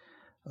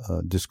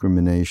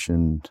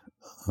discrimination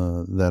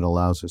that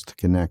allows us to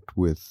connect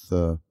with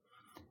a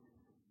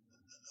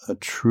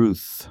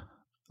truth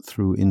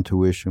through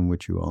intuition,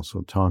 which you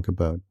also talk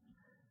about.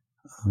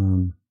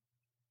 And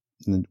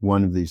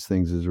one of these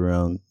things is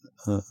around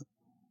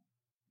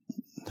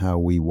how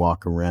we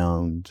walk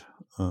around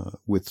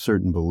with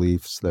certain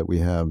beliefs that we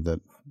have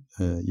that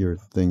your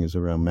thing is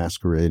around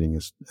masquerading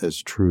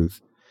as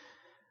truth.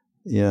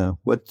 Yeah.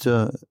 What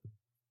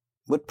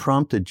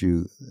prompted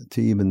you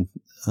to even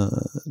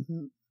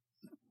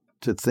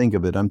to think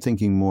of it? I'm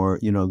thinking more,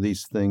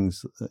 these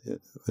things,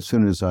 as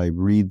soon as I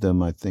read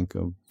them, I think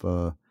of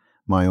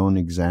my own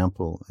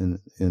example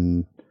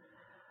and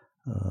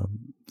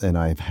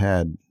I've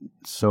had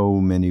so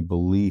many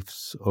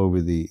beliefs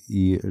over the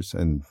years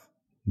and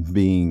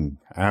being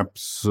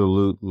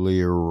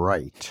absolutely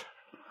right.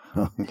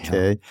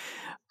 Okay.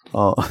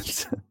 Yeah.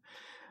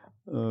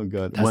 Oh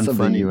God. That's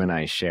something you and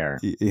I share.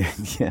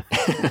 Yeah.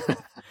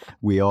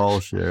 We all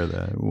share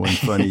that. One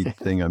funny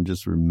thing I'm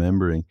just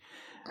remembering,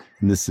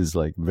 and this is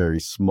like very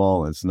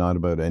small. It's not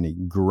about any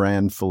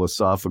grand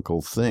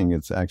philosophical thing.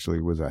 It's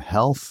actually was a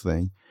health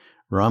thing.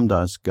 Ram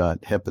Dass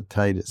got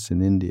hepatitis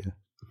in India.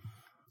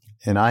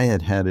 And I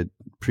had it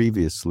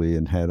previously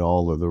and had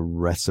all of the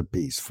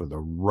recipes for the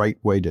right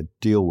way to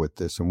deal with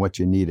this and what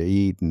you need to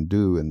eat and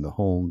do and the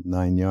whole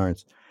 9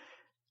 yards.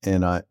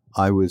 And I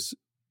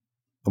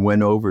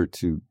went over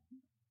to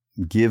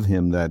give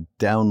him that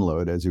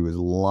download as he was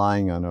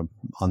lying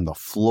on the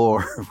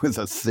floor with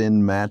a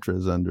thin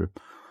mattress in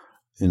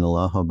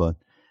Allahabad.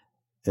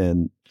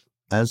 And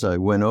as I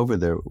went over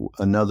there,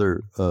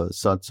 another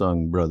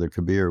satsang brother,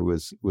 Kabir,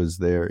 was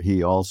there.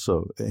 He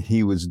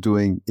was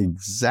doing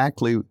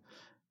exactly,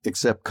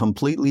 except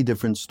completely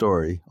different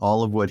story.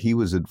 All of what he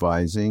was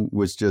advising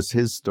was just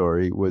his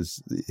story,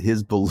 was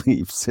his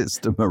belief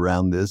system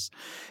around this.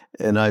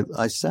 And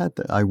I sat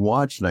there, I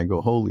watched, and I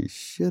go, holy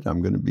shit,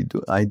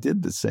 I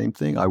did the same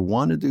thing. I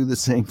want to do the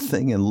same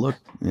thing. And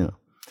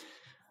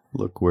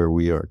look where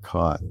we are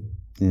caught.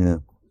 Yeah.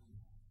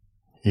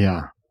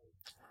 Yeah.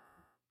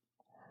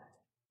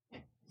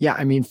 Yeah.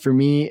 I mean, for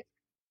me,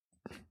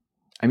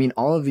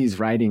 all of these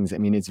writings,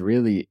 it's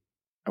really,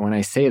 when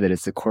I say that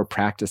it's a core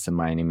practice of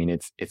mine,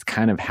 it's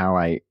kind of how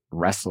I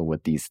wrestle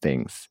with these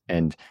things.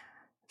 And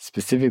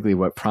specifically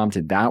what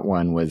prompted that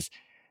one was,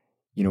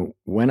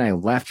 when I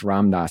left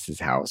Ram Dass's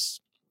house,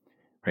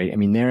 right?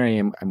 There I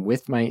am, I'm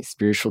with my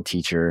spiritual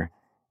teacher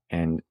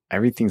and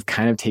everything's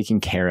kind of taken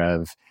care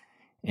of.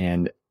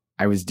 And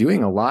I was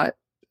doing a lot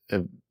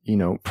of,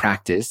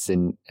 practice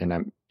and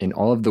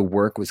all of the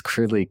work was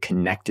clearly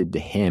connected to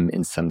him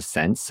in some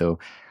sense. So,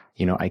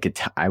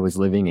 I was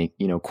living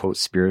a, quote,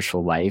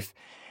 spiritual life.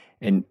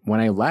 And when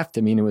I left,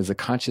 it was a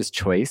conscious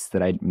choice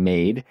that I'd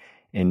made.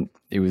 And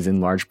it was in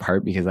large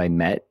part because I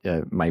met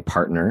my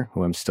partner,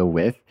 who I'm still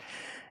with.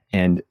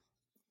 And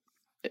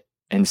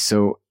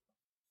so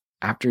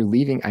after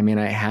leaving,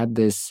 I had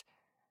this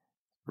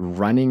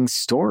running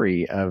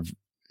story of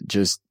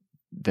just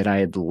that I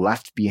had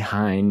left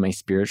behind my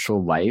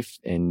spiritual life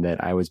and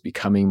that I was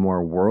becoming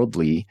more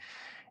worldly.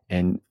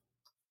 And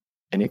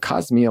it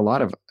caused me a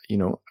lot of,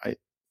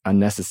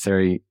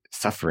 unnecessary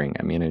suffering.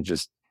 It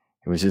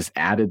was just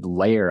added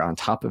layer on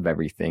top of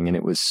everything. And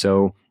it was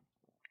so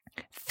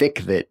thick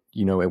that,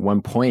 at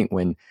one point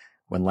when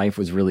life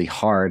was really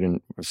hard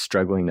and was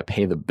struggling to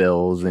pay the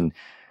bills and,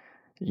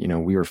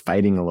 we were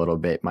fighting a little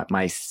bit,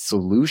 my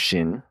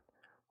solution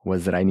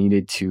was that I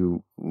needed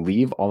to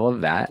leave all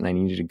of that and I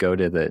needed to go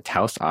to the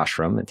Taos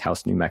ashram in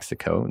Taos, New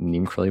Mexico,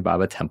 Neem Karoli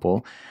Baba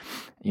temple.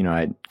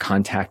 I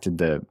contacted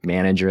the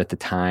manager at the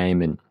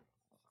time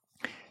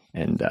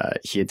and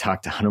he had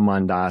talked to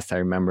Hanuman Das, I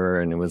remember,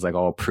 and it was like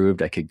all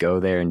approved. I could go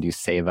there and do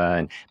seva,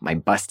 and my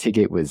bus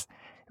ticket was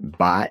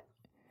bought,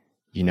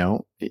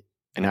 and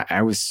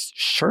I was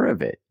sure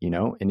of it,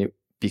 and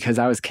because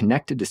I was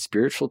connected to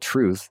spiritual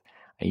truth,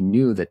 I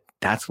knew that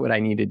that's what I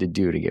needed to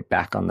do to get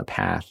back on the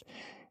path.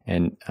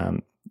 And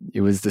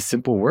it was the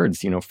simple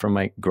words, from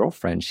my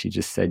girlfriend. She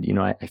just said,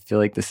 I feel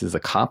like this is a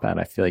cop-out.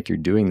 I feel like you're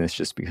doing this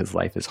just because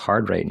life is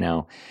hard right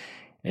now.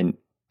 And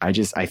I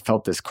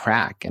felt this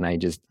crack, and I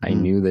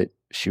knew that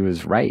she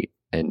was right.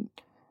 And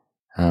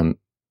my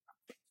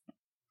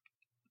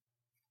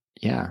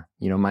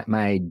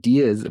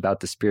ideas about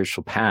the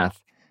spiritual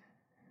path,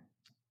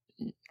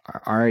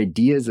 our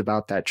ideas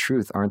about that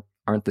truth aren't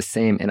the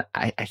same. And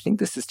I think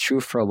this is true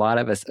for a lot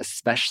of us,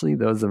 especially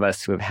those of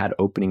us who have had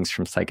openings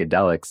from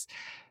psychedelics,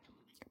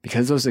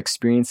 because those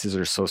experiences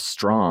are so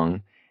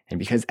strong and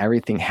because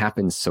everything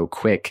happens so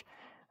quick.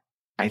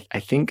 I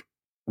think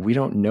we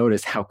don't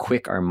notice how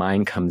quick our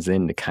mind comes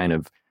in to kind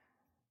of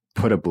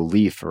put a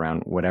belief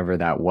around whatever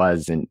that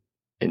was. And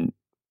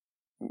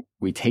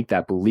we take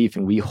that belief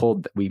and we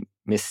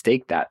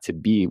mistake that to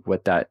be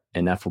what that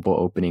ineffable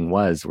opening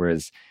was.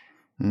 Whereas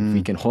if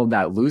we can hold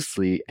that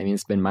loosely,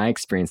 it's been my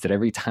experience that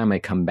every time I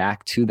come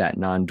back to that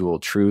non-dual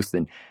truth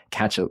and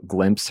catch a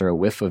glimpse or a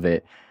whiff of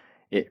it,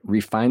 it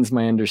refines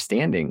my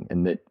understanding,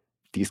 and that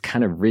these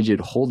kind of rigid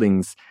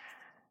holdings,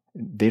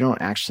 they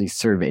don't actually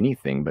serve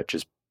anything but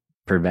just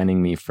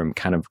preventing me from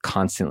kind of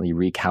constantly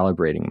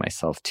recalibrating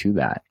myself to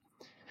that.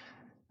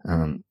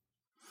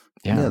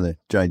 The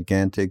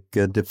gigantic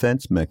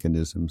defense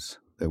mechanisms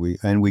that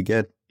we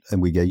get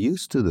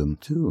used to them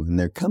too, and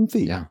they're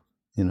comfy. Yeah.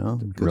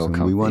 Because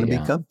we want to be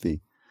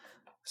comfy.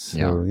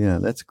 So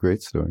that's a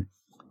great story.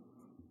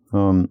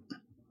 One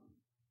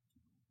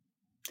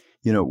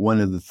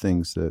of the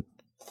things that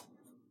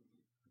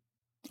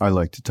I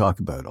like to talk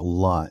about a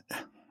lot,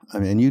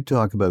 you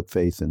talk about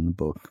faith in the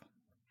book,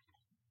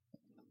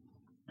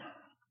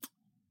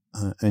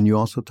 and you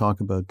also talk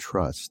about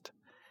trust.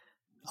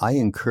 I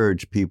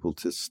encourage people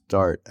to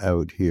start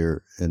out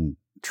here, and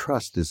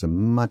trust is a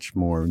much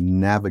more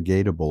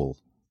navigatable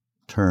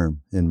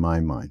term in my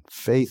mind.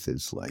 Faith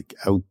is like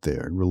out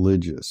there,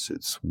 religious.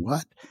 It's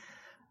what?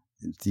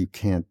 You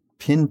can't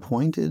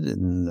pinpoint it,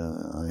 and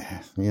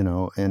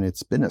and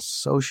it's been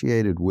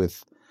associated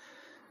with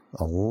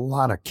a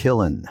lot of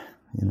killing,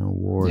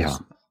 wars. Yeah.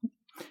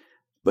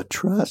 But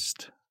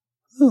trust,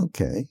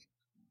 okay.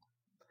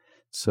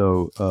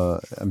 So, I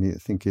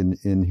think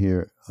in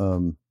here,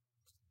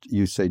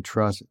 you say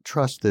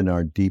trust in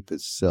our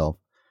deepest self.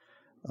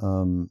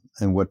 And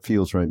what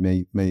feels right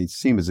may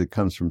seem as it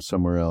comes from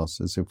somewhere else,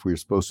 as if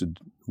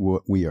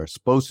what we are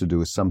supposed to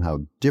do is somehow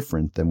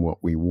different than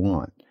what we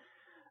want.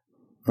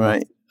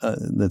 Right?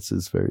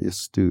 That's very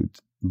astute.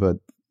 But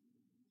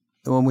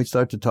when we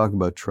start to talk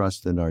about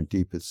trust in our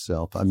deepest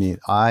self,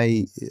 the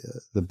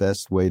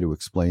best way to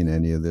explain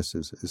any of this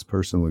is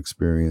personal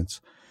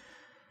experience.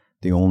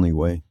 The only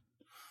way.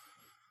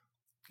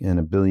 And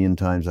a billion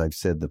times I've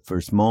said the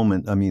first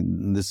moment,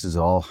 this is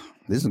going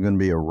to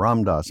be a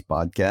Ram Dass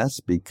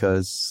podcast,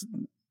 because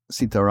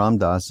Sitaram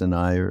Das and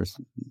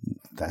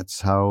that's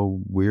how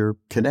we're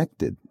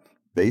connected,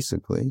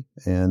 basically.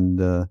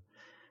 And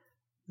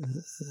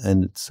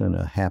it's in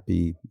a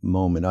happy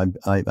moment.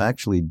 I've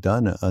actually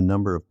done a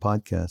number of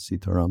podcasts,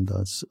 Sitaram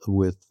Das,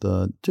 with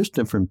just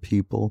different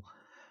people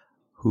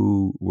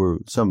who were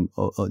some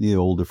the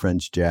older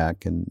friends,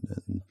 Jack and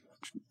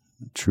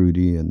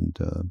Trudy and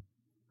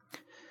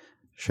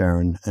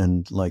Sharon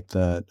and like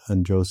that,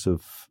 and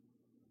Joseph.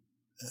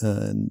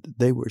 And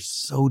they were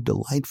so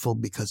delightful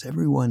because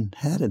everyone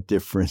had a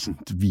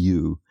different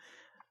view.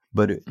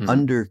 But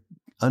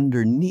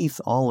underneath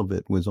all of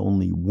it was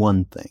only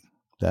one thing,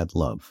 that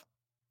love.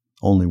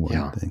 Only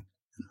one thing.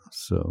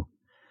 So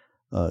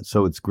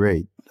it's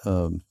great.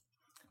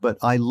 But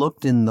I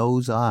looked in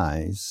those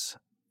eyes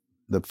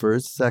the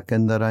first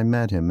second that I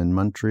met him in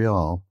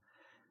Montreal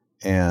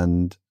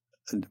and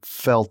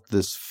felt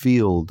this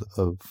field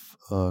of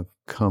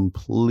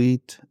completely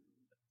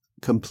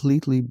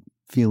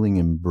feeling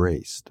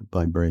embraced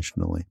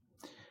vibrationally,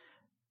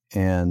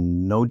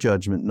 and no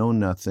judgment, no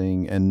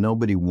nothing, and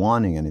nobody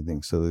wanting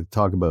anything. So they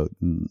talk about,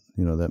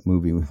 that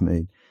movie we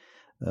made,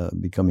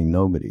 Becoming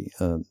Nobody.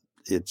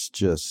 It's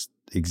just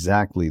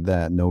exactly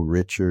that. No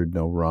Richard,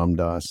 no Ram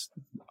Dass.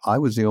 I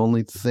was the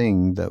only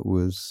thing that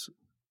was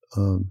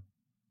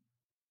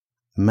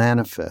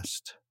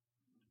manifest.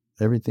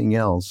 Everything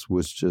else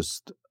was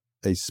just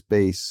a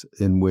space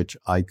in which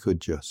I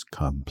could just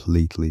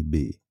completely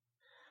be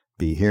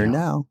here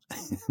now.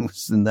 It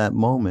was in that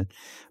moment.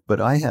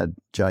 But I had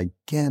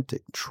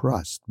gigantic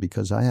trust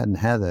because I hadn't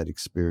had that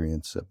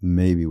experience,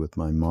 maybe with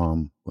my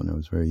mom when I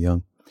was very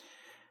young.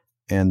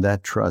 And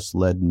that trust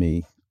led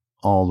me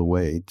all the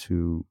way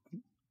to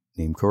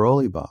Neem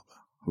Karoli Baba,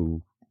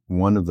 who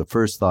one of the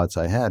first thoughts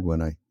I had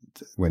when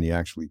he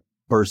actually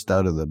burst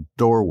out of the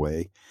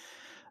doorway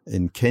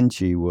in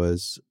Kenchi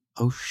was,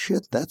 oh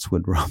shit, that's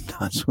what Ram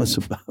Dass was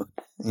about,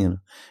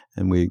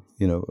 and we,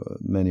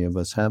 many of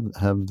us have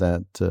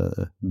that,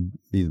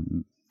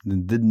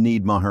 didn't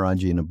need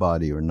Maharaji in a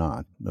body or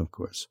not, of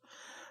course.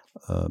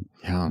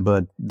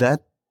 But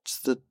that's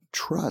the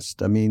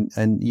trust.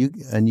 And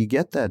you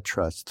get that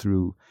trust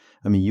through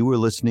I mean, you were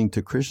listening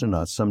to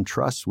Krishna. Some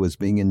trust was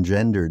being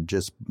engendered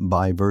just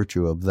by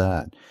virtue of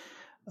that.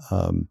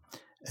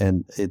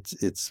 And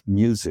it's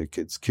music,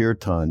 it's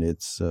kirtan,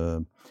 it's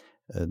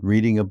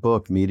reading a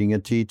book, meeting a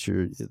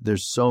teacher.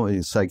 There's so many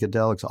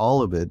psychedelics.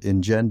 All of it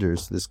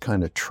engenders this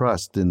kind of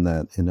trust in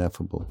that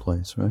ineffable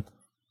place, right?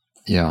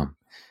 Yeah.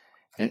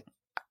 And,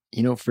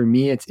 for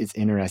me, it's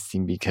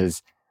interesting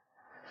because,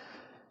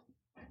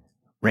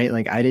 right,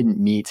 like I didn't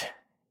meet,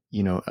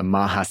 a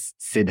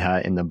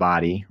Mahasiddha in the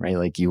body, right,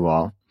 like you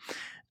all.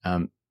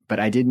 But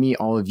I did meet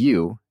all of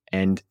you,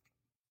 and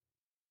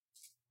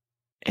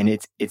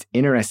it's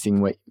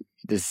interesting what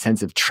this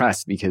sense of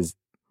trust, because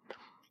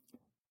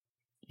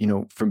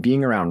from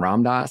being around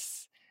Ram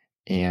Dass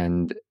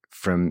and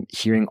from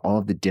hearing all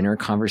of the dinner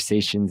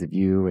conversations of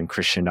you and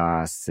Krishna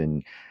Das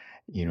and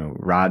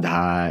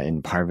Radha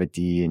and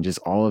Parvati and just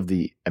all of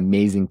the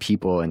amazing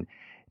people, and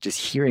just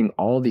hearing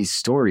all these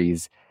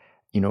stories,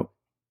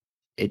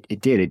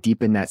 it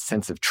deepened that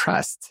sense of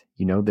trust,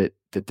 that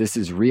this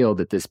is real,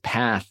 that this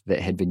path that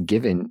had been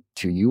given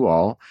to you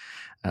all,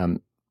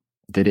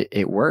 that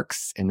it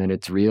works, and that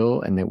it's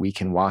real, and that we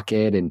can walk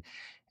it. And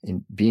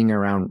being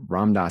around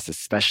Ram Dass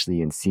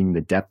especially, and seeing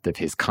the depth of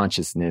his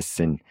consciousness,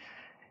 and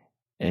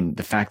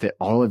the fact that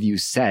all of you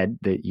said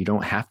that you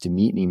don't have to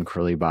meet Neem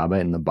Karoli Baba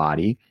in the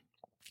body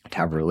to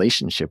have a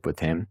relationship with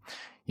him,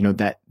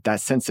 that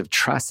sense of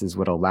trust is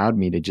what allowed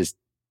me to just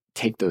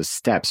take those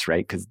steps,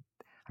 right? Because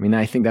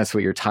I think that's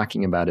what you're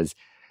talking about, is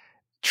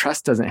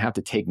trust doesn't have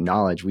to take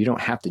knowledge. We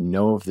don't have to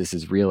know if this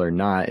is real or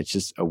not. It's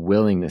just a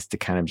willingness to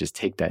kind of just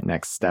take that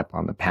next step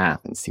on the path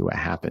and see what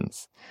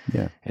happens.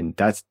 Yeah. And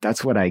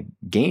that's what I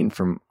gained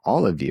from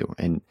all of you.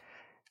 And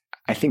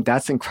I think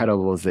that's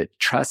incredible, is that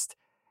trust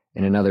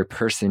in another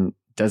person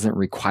doesn't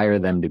require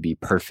them to be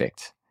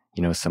perfect,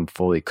 some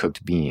fully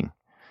cooked being.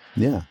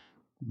 Yeah.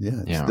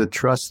 Yeah. It's the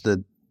trust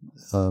that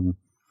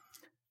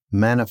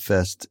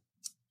manifests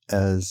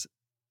as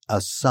a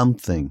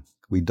something.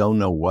 We don't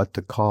know what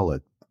to call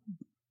it.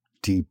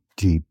 Deep,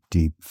 deep,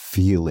 deep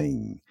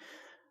feeling.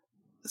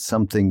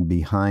 Something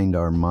behind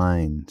our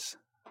minds.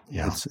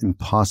 Yeah. It's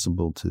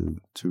impossible to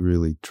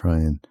really try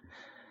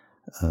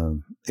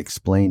and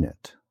explain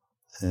it.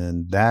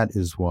 And that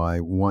is why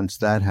once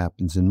that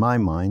happens in my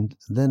mind,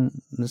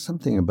 then there's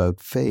something about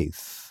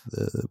faith,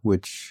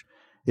 which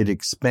it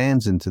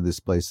expands into this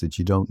place that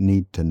you don't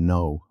need to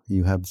know.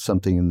 You have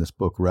something in this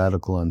book,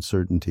 Radical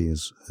Uncertainty,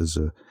 is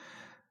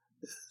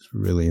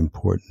really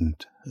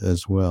important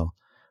as well.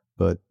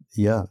 But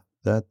yeah,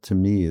 that to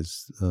me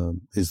is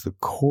the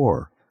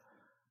core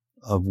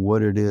of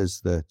what it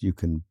is that you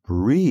can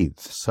breathe,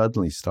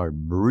 suddenly start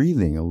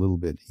breathing a little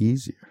bit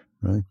easier,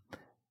 right?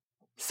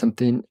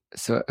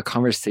 So a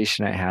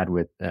conversation I had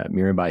with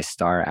Mirabai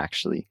Starr,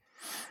 actually.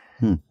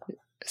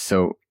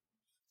 So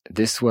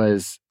this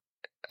was,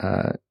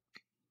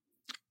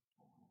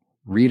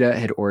 Rita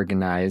had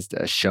organized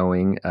a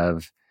showing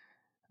of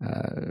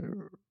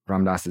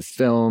Ram Dass's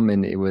film,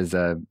 and it was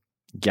a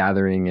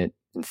gathering in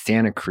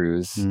Santa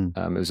Cruz. It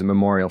was a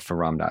memorial for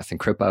Ram Dass, and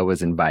Kripa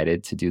was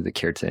invited to do the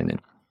kirtan,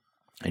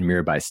 and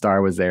Mirabai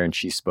Starr was there, and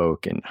she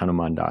spoke, and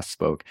Hanuman Das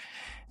spoke.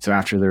 So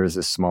after, there was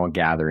a small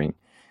gathering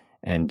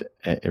and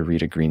at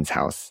Rita Green's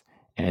house,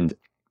 and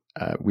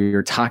we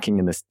were talking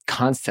in this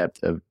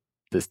concept of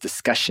this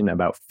discussion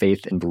about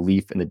faith and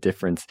belief and the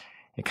difference.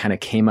 It kind of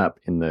came up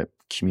in the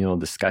communal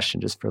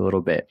discussion just for a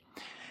little bit.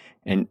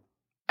 And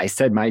I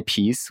said my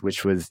piece,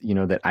 which was,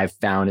 that I've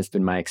found, it's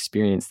been my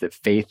experience, that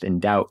faith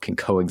and doubt can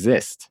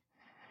coexist.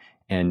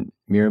 And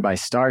Mirabai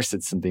Starr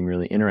said something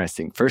really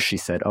interesting. First, she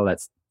said, "Oh,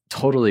 that's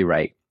totally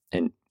right."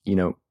 And,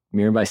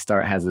 Mirabai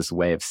Starr has this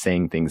way of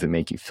saying things that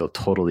make you feel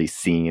totally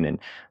seen. And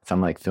so I'm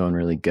like feeling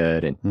really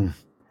good.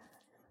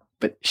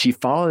 But she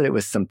followed it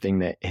with something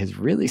that has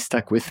really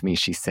stuck with me.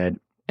 She said,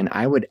 and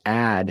I would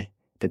add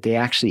that they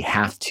actually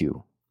have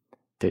to,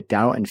 that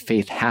doubt and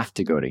faith have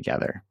to go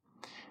together.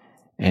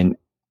 And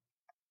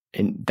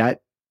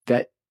that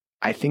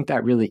I think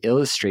that really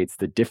illustrates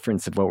the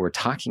difference of what we're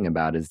talking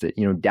about, is that,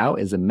 doubt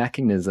is a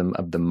mechanism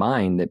of the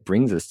mind that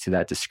brings us to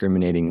that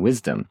discriminating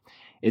wisdom.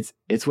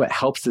 It's what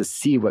helps us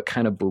see what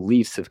kind of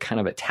beliefs have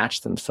kind of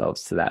attached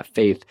themselves to that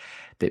faith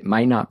that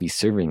might not be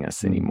serving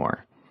us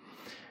anymore.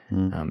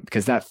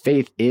 Because that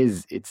faith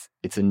it's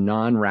a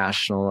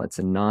non-rational, it's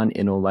a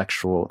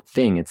non-intellectual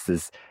thing. It's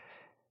this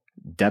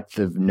depth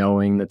of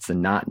knowing that's a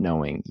not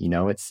knowing.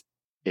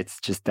 It's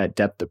just that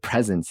depth of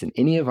presence, and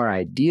any of our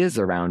ideas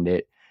around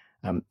it,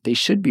 they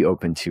should be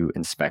open to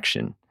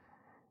inspection.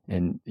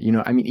 And,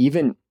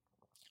 even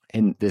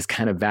in this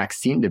kind of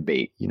vaccine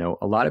debate,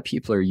 a lot of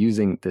people are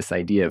using this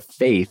idea of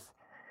faith,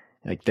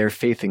 like their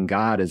faith in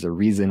God, as a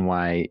reason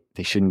why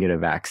they shouldn't get a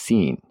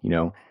vaccine.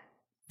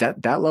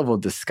 That level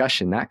of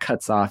discussion, that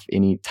cuts off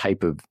any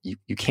type of,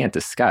 you can't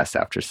discuss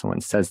after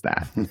someone says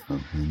that.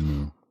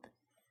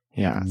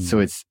 Yeah. So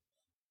it's,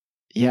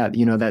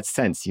 that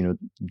sense,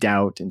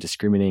 doubt and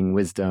discriminating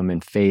wisdom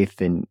and faith,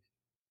 and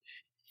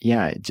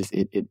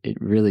it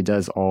really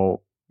does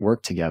all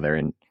work together.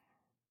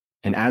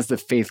 And as the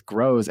faith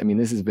grows,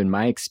 this has been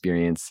my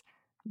experience,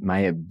 my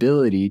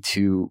ability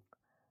to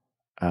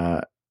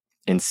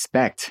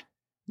inspect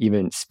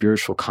even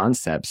spiritual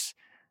concepts,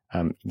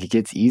 it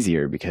gets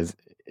easier because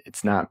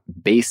it's not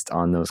based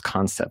on those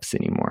concepts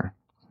anymore.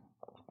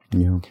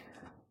 Yeah.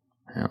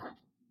 Yeah.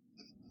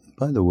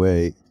 By the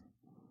way,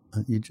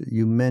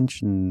 you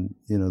mentioned,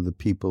 the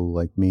people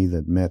like me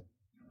that met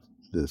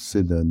the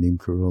Siddha Neem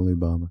Karoli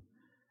Baba,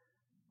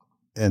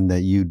 and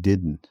that you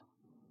didn't.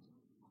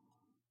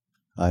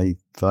 I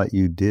thought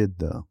you did,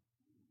 though.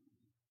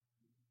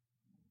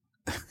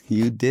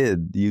 You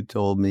did. You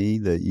told me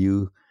that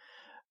you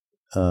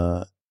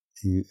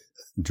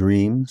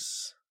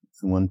dreams,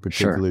 one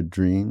particular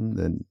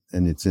dream,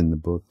 and it's in the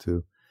book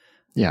too.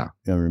 Yeah.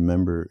 I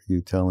remember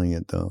you telling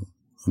it, though,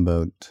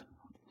 about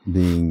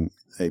being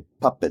a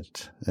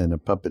puppet, and a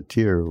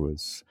puppeteer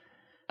was...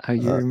 Oh,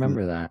 you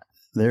remember that?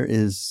 There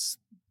is,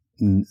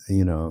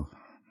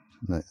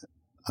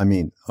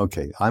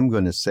 okay, I'm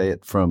going to say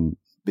it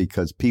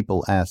because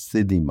people ask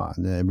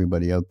Siddhima,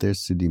 everybody out there,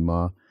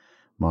 Siddhima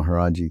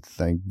Maharaji,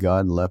 thank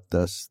God, left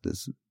us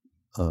this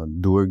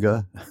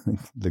Durga,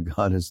 the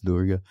goddess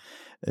Durga,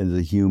 as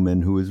a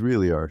human who is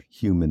really our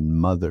human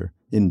mother,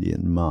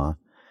 Indian Ma,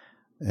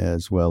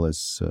 as well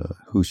as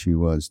who she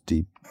was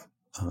deep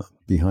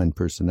behind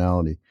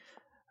personality.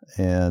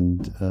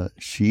 And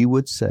she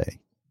would say,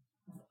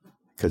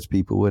 because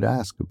people would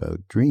ask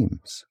about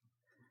dreams,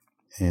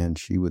 and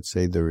she would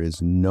say there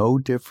is no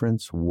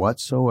difference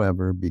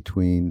whatsoever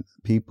between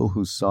people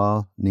who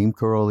saw Neem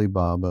Karoli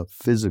Baba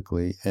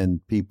physically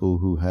and people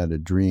who had a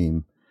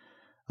dream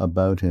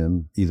about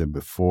him either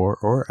before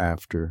or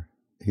after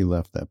he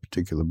left that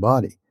particular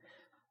body.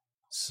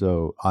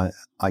 So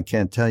I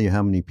can't tell you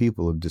how many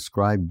people have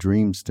described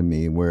dreams to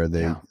me where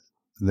they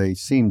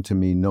seem to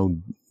me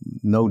no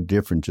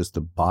different, just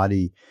the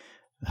body,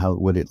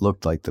 what it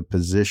looked like, the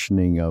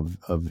positioning of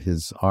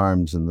his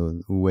arms and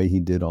the way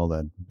he did all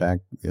that back,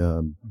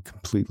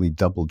 completely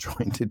double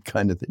jointed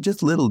kind of thing,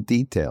 just little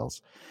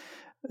details.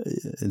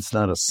 It's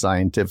not a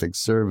scientific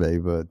survey,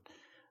 but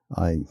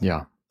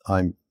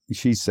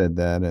she said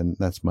that, and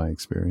that's my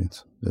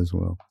experience as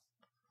well.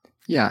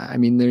 Yeah. I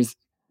mean,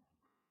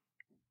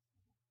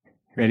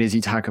 as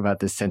you talk about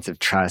this sense of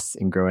trust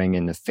and growing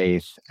in the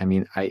faith, I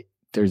mean,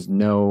 it's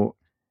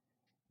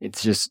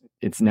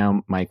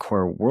now my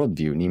core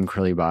worldview. Neem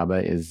Karoli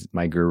Baba is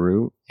my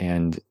guru,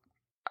 and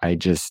he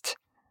just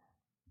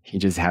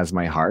has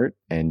my heart.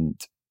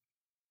 And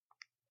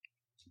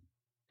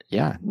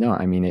there's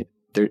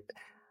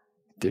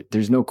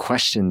no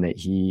question that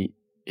he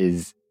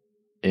is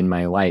in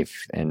my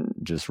life and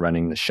just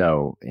running the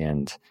show.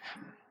 And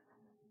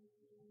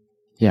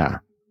yeah,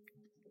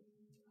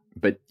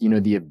 but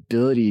the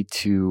ability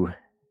to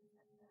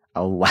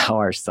allow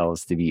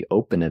ourselves to be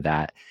open to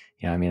that.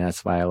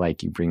 That's why I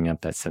like you bringing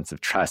up that sense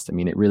of trust. I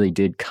mean, it really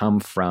did come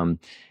from,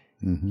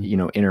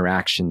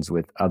 interactions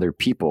with other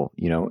people,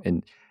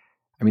 and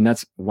I mean,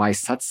 that's why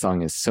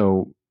satsang is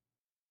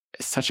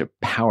such a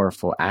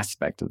powerful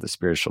aspect of the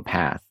spiritual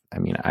path. I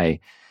mean,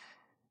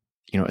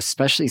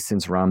 especially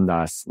since Ram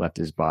Dass left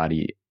his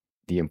body,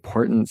 the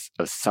importance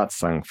of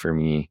satsang for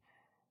me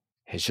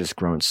has just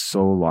grown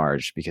so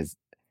large, because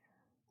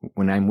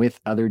when I'm with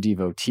other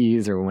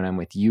devotees or when I'm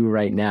with you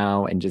right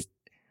now and just,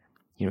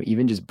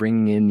 even just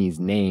bringing in these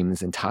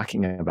names and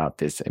talking about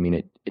this, I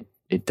mean,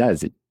 it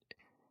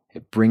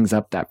brings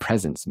up that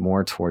presence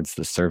more towards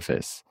the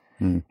surface.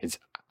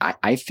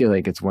 I feel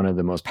like it's one of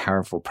the most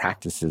powerful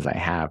practices I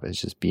have,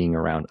 is just being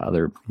around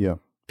other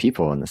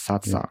people in the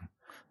satsang. Yeah.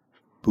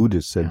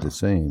 Buddha said the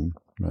same,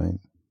 right?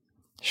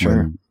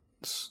 Sure.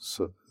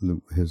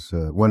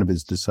 One of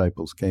his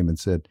disciples came and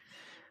said,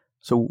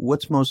 so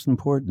what's most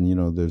important?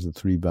 There's the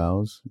three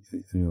vows,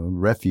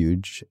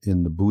 refuge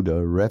in the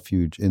Buddha,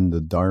 refuge in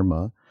the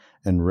Dharma,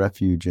 and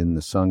refuge in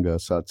the Sangha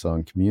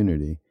satsang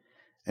community.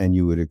 And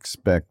you would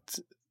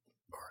expect,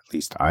 or at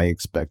least I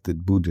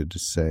expected Buddha to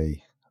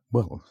say,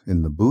 well,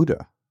 in the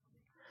Buddha,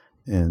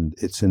 and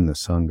it's in the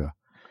Sangha.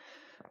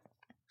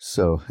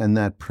 So, and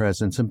that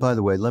presence, and by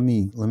the way, let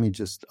me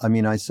just,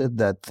 I said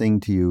that thing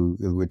to you,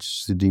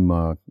 which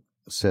Siddhima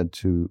said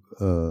to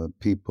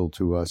people,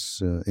 to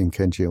us in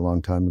Kenchi a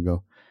long time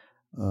ago,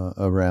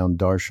 around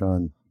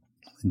darshan,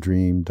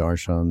 dream,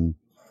 darshan,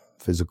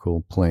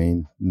 physical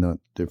plane, not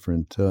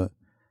different.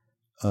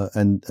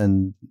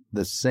 And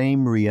the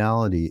same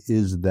reality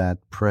is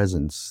that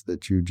presence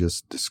that you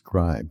just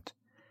described.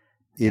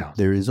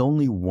 There is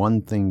only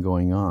one thing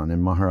going on,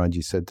 and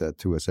Maharaji said that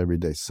to us every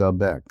day,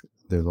 Sabek,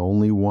 there's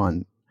only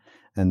one.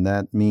 And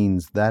that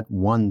means that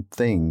one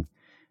thing.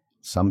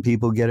 Some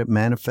people get it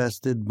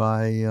manifested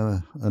by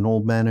an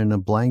old man in a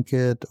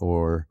blanket,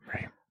 or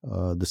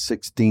the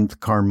 16th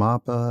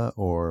Karmapa,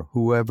 or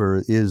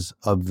whoever is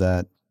of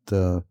that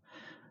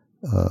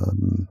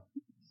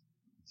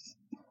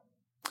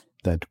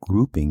that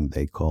grouping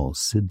they call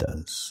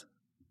siddhas.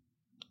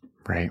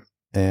 Right.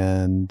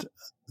 And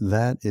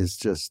that is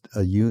just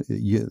a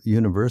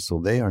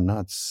universal. They are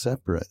not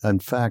separate. In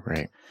fact,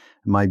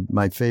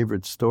 my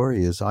favorite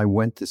story is I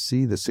went to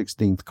see the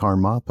 16th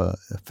Karmapa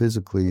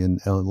physically in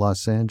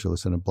Los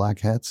Angeles in a black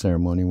hat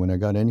ceremony when I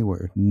got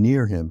anywhere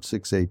near him,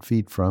 6-8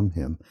 feet from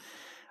him.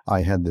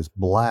 I had this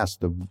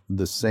blast of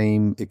the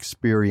same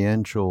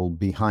experiential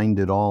behind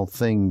it all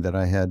thing that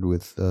I had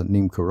with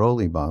Neem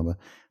Karoli Baba.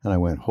 And I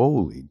went,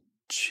 holy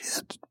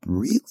shit,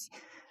 really?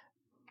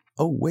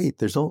 Oh, wait,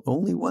 there's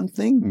only one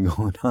thing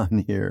going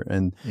on here.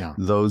 And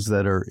those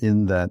that are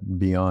in that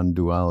beyond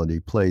duality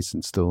place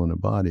and still in a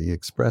body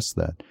express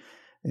that.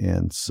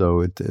 And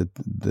so it's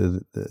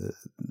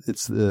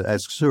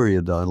as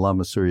Surya Das,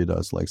 Lama Surya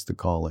Das likes to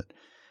call it,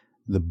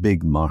 the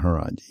big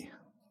Maharaji.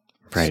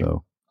 Right.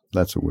 So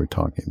that's what we're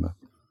talking about.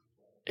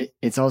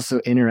 It's also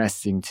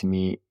interesting to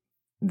me,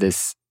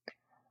 there's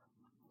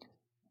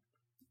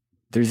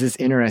this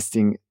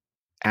interesting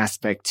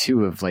aspect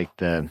too of like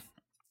the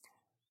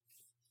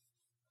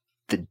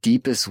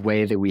deepest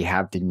way that we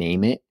have to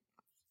name it,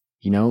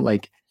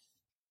 like,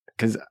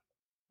 because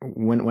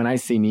when I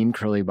say Neem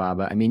Karoli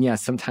Baba, I mean,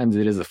 sometimes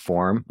it is a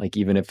form, like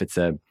even if it's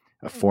a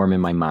form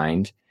in my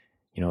mind,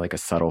 like a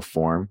subtle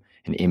form,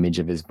 an image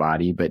of his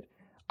body, but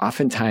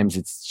oftentimes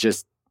that's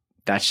just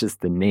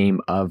the name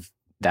of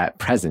that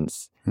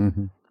presence.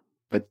 Mm-hmm.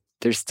 But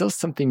there's still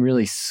something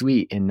really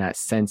sweet in that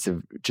sense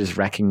of just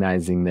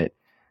recognizing that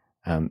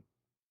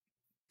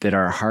that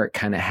our heart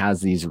kind of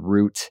has these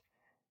root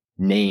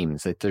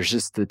names, that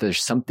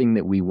there's something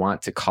that we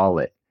want to call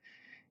it,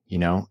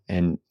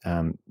 and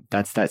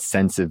that's that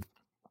sense of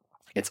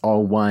it's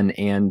all one,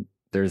 and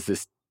there's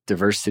this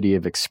diversity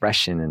of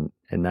expression,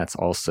 and that's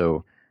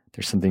also,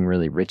 there's something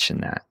really rich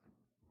in that.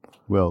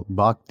 Well,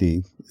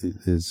 bhakti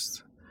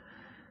is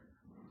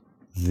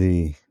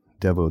the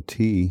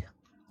devotee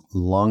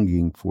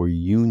longing for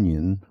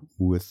union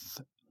with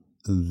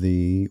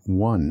the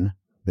one,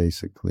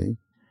 basically,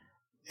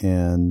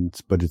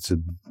 but it's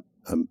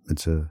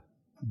a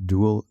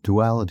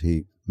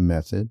duality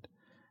method,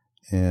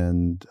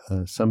 and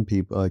some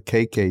people,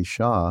 K.K.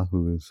 Shah,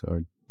 who is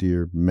our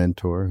dear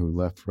mentor who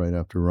left right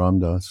after Ram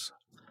Dass,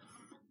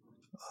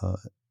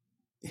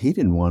 he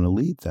didn't want to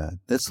leave that.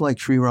 That's like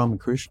Sri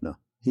Ramakrishna.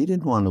 He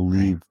didn't want to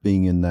leave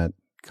being in that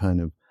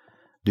kind of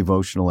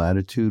devotional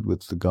attitude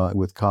with the God,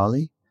 with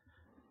Kali.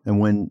 And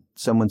when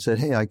someone said,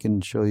 "Hey, I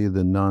can show you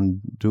the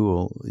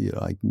non-dual,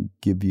 I can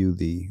give you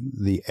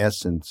the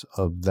essence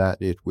of that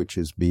which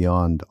is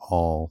beyond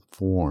all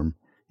form,"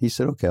 he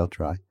said, "Okay, I'll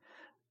try."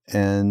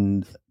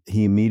 And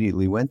he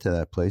immediately went to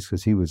that place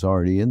because he was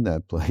already in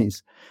that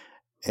place.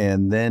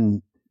 And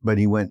then, but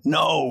he went,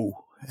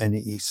 "No," and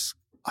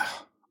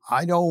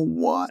I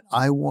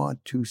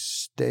want to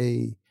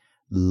stay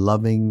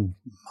loving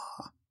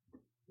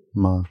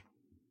Ma.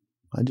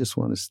 I just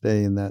want to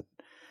stay in that.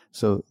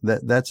 So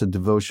that's a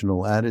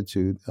devotional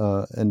attitude.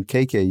 And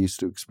KK used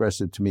to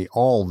express it to me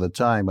all the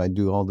time. I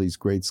do all these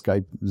great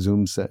Skype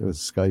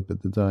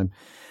at the time,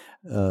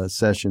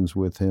 sessions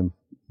with him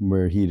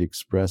where he'd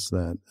express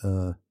that.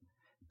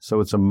 So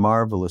it's a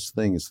marvelous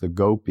thing. It's the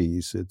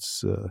gopis.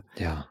 It's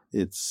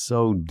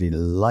so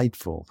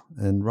delightful.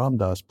 And Ram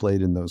Dass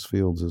played in those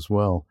fields as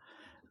well.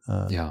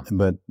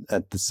 But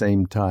at the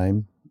same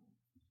time,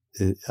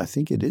 I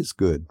think it is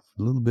good.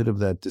 A little bit of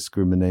that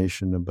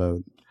discrimination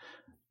about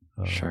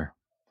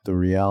the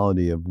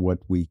reality of what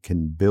we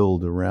can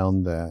build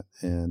around that.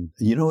 And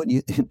you know what?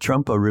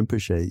 Trungpa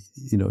Rinpoche,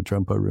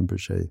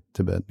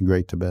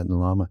 great Tibetan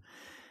Lama.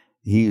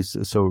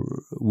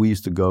 We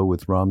used to go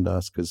with Ram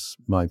Dass because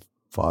my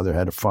father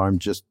had a farm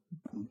just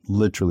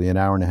literally an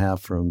hour and a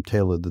half from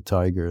Tail of the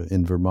Tiger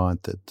in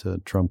Vermont that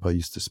Trungpa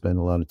used to spend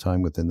a lot of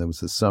time with. And there was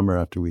the summer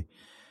after we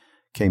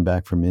came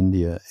back from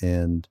India,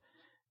 and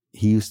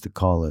he used to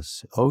call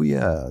us, "Oh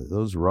yeah,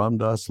 those Ram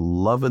Dass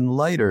loving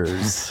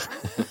lighters."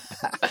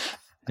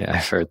 Yeah,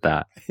 I've heard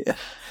that. Yeah.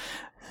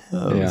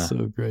 Oh, yeah.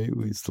 So great.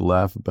 We used to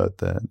laugh about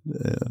that.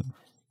 Yeah.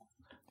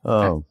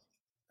 Oh.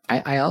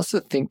 I also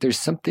think there's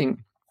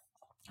something,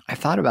 I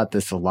thought about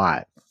this a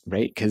lot,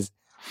 right? Because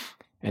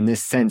in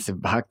this sense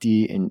of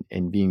bhakti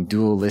and being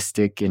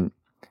dualistic, and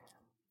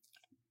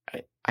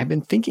I've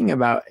been thinking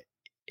about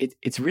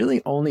it's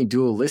really only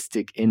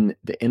dualistic in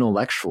the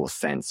intellectual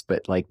sense,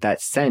 but like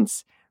that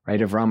sense,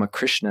 right, of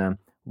Ramakrishna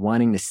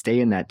wanting to stay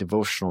in that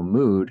devotional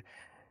mood.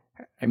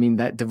 I mean,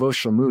 that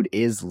devotional mood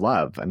is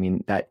love. I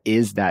mean, that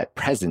is that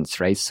presence,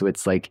 right? So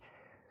it's like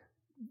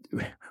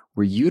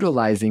we're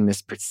utilizing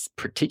this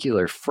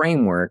particular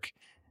framework,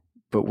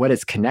 but what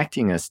it's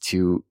connecting us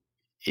to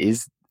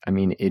is, I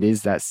mean, it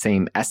is that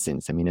same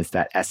essence. I mean, it's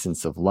that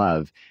essence of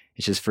love.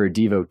 It's just for a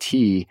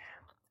devotee,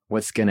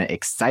 what's going to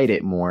excite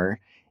it more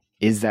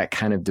is that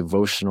kind of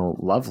devotional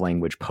love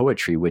language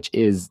poetry, which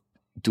is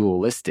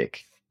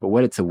dualistic. But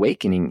what it's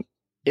awakening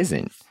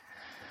isn't.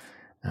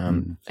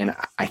 And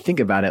I think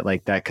about it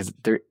like that because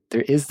there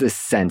is this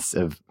sense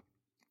of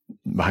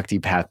bhakti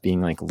path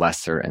being like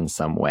lesser in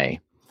some way.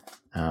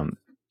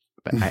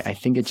 But I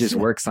think it just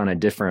works on a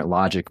different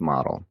logic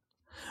model.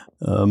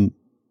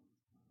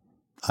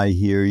 I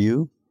hear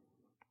you.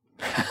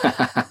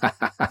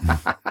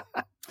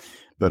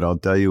 But I'll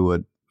tell you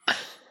what,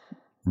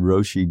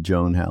 Roshi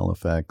Joan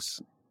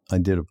Halifax, I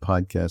did a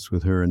podcast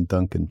with her and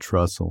Duncan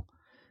Trussell.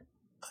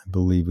 I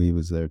believe he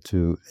was there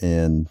too.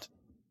 And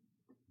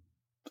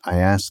I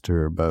asked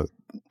her about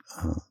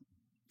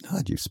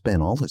God, you've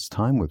spent all this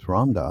time with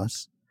Ram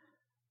Dass.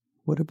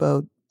 What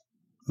about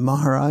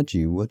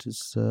Maharaji? What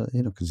is,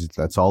 because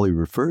that's all he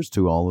refers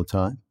to all the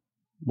time.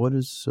 What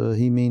does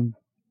he mean?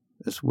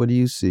 What do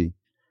you see?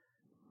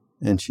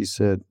 And she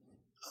said,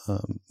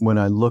 when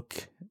I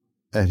look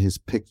at his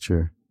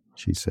picture,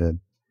 she said,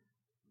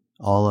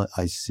 all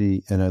I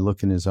see, and I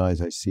look in his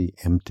eyes, I see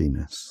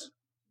emptiness.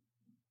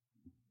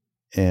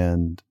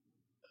 And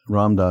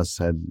Ram Dass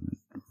had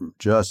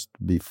just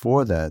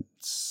before that,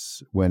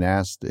 when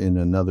asked in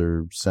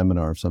another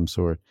seminar of some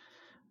sort,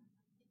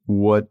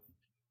 what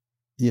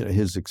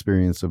his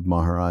experience of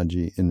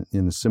Maharaji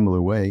in a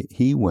similar way,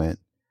 he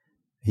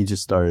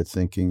just started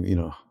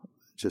thinking,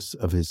 just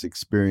of his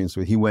experience.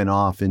 He went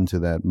off into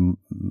that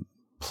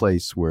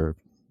place where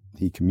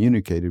he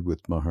communicated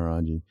with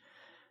Maharaji,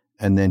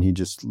 and then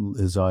his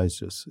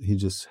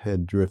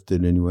head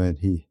drifted, and he went,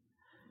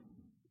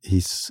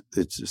 it's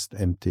just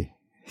empty.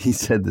 He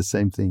said the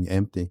same thing,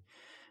 empty.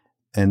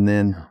 And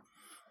then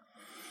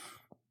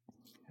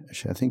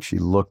I think she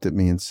looked at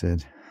me and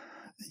said,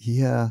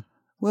 yeah,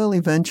 well,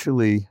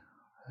 eventually,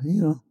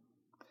 you'll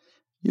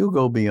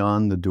go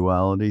beyond the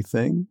duality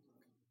thing.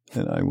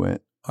 And I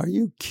went, are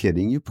you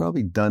kidding? You've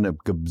probably done a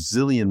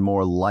gazillion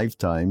more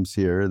lifetimes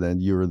here than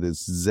you're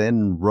this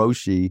Zen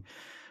Roshi,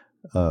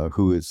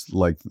 who is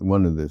like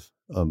one of the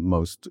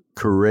most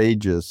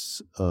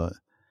courageous,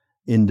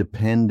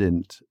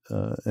 independent,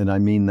 and I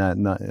mean that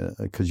not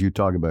because you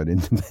talk about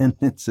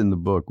independence in the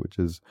book, which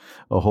is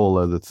a whole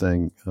other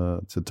thing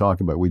to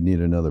talk about. We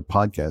need another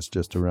podcast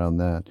just around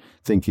that,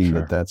 thinking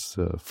Sure. that that's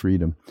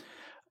freedom.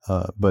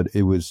 But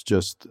it was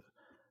just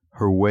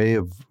her way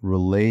of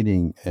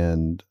relating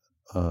and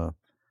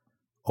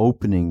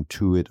opening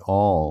to it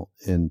all,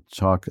 and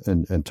talk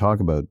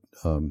about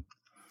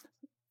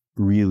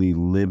really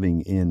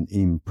living in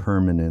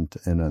impermanent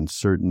and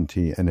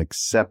uncertainty and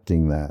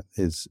accepting that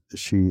is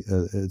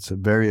it's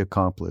very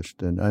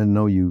accomplished. And I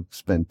know you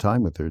spent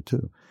time with her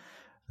too.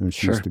 I mean,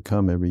 she Sure. used to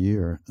come every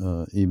year,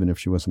 even if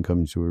she wasn't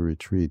coming to a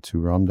retreat, to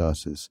Ram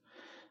Dass's.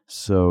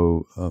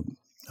 So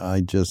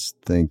I just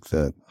think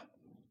that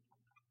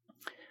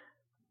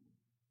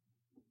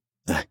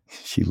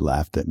she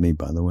laughed at me,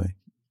 by the way,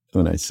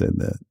 when I said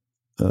that.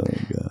 Oh,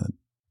 God.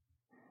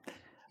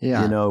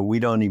 Yeah. We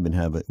don't even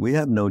have it. We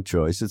have no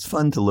choice. It's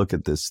fun to look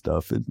at this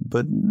stuff,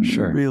 but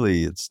Sure.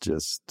 really it's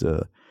just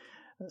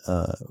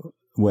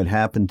what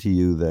happened to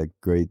you, that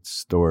great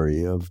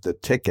story of the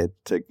ticket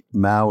to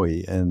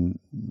Maui and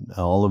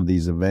all of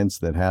these events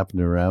that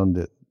happened around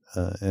it.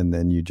 And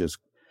then you just,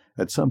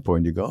 at some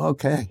point you go,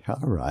 okay,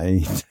 all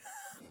right.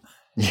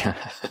 Yeah.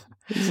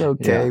 It's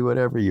okay, Yeah.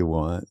 whatever you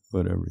want.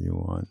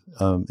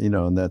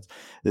 And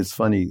it's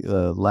funny.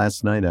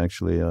 Last night,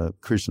 actually,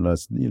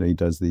 Krishnadas, he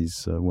does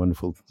these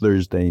wonderful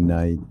Thursday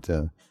night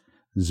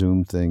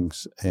Zoom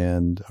things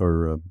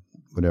or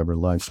whatever,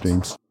 live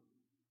streams.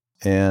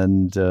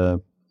 And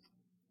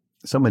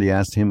somebody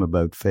asked him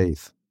about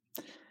faith,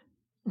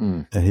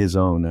 his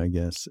own, I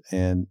guess.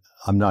 And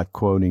I'm not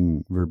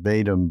quoting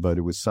verbatim, but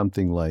it was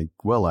something like,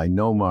 well, I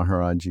know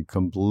Maharaji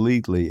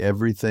completely.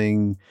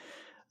 Everything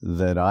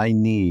that I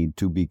need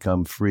to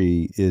become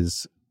free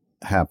is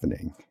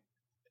happening.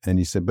 And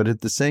he said, but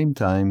at the same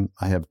time,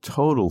 I have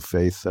total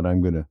faith that I'm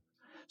going to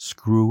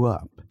screw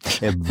up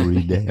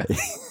every day.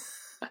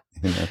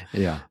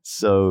 Yeah.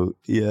 So,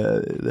 yeah,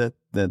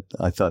 that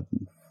I thought,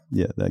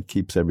 that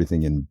keeps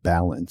everything in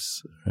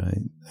balance,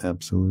 right?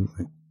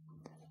 Absolutely.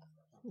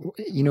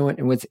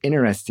 And what's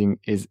interesting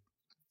is,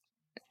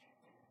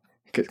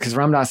 because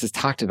Ram Dass has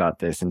talked about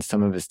this in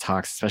some of his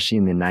talks, especially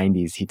in the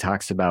 90s, he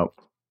talks about,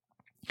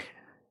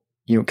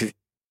 because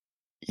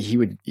he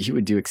would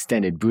do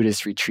extended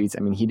Buddhist retreats.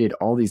 I mean, he did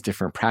all these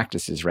different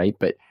practices, right?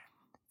 But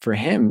for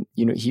him,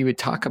 he would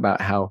talk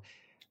about how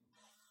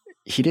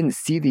he didn't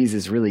see these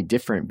as really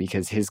different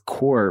because his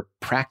core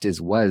practice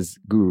was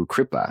Guru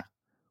Kripa,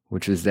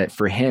 which was that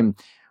for him,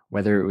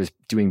 whether it was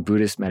doing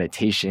Buddhist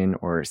meditation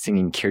or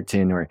singing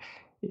kirtan, or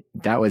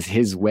that was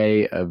his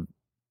way of,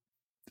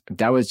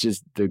 that was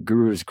just the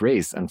Guru's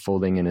grace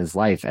unfolding in his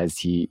life as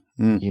he,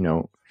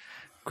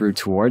 grew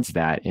towards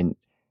that. And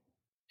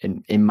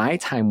in my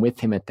time with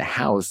him at the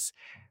house,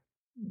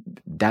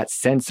 that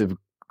sense of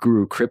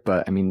Guru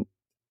Kripa, I mean,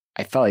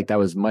 I felt like that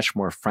was much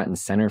more front and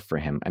center for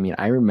him. I mean,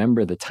 I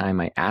remember the time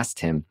I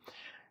asked him,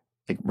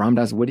 like, Ram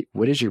Dass,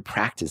 what is your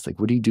practice? Like,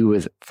 what do you do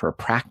for a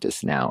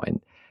practice now?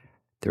 And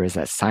there was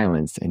that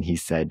silence. And he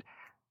said,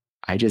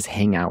 I just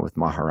hang out with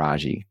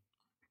Maharaji.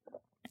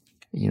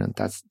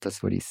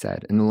 That's what he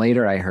said. And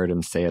later I heard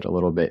him say it a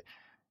little bit.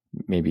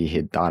 Maybe he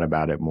had thought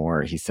about it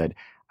more. He said,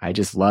 I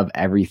just love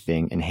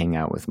everything and hang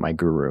out with my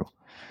guru.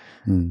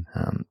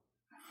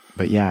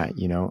 But yeah,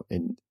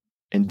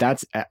 and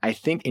that's, I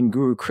think in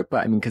Guru Kripa,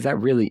 I mean, because that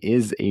really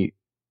is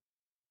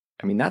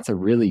that's a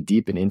really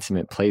deep and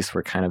intimate place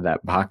where kind of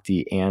that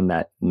bhakti and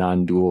that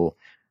non-dual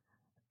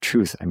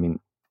truth, I mean,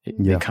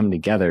 they come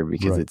together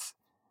because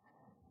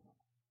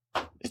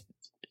right.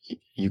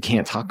 You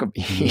can't talk about,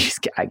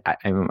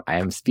 I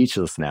am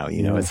speechless now,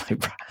 it's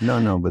like,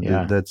 no, but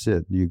that's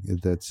it.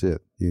 That's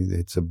it.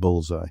 It's a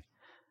bullseye.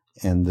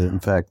 And in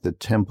fact, the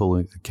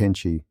temple,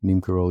 Kenchi,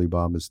 Nimkaroli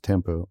Baba's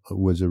temple,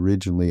 was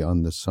originally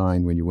on the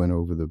sign when you went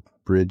over the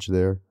bridge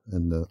there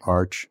and the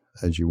arch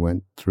as you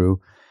went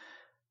through.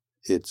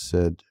 It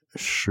said,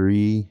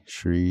 Shri,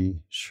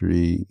 Shri,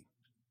 Shri,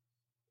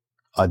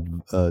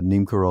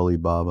 Nimkaroli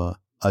Baba,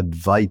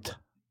 Advait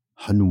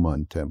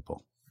Hanuman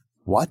Temple.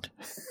 What?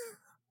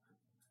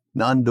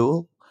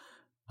 Non-dual?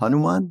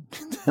 Hanuman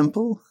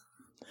Temple?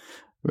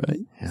 Right?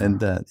 Yeah. And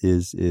that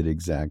is it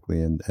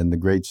exactly. And the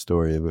great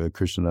story of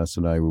Krishnadas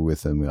and I were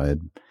with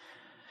him.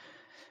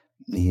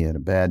 He had a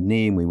bad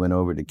knee, and we went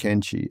over to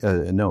Kenchi.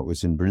 No, it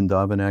was in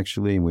Vrindavan,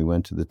 actually, and we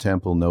went to the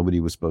temple.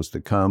 Nobody was supposed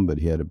to come, but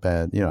he had a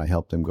bad, I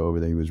helped him go over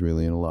there. He was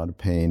really in a lot of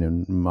pain,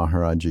 and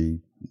Maharaji,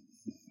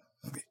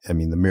 the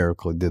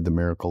miracle, did the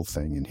miracle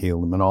thing and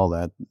healed him and all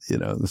that.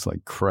 It's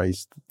like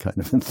Christ kind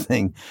of a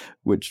thing,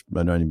 which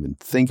I don't even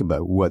think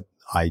about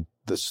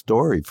the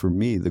story for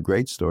me, the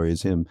great story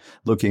is him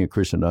looking at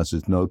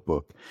Krishnadas's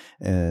notebook,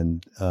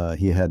 and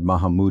he had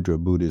Mahamudra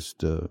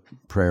Buddhist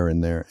prayer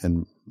in there,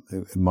 and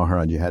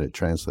Maharaji had it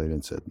translated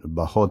and said,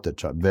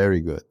 Bahotacha,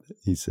 very good,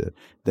 he said.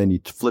 Then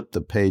he flipped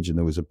the page and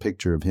there was a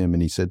picture of him,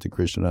 and he said to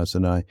Krishnadas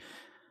and I,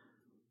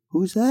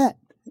 who's that?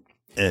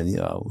 And,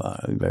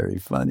 very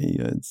funny,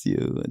 it's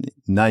you. And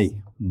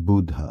Nai,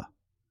 Buddha.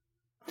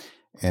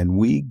 And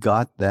we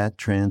got that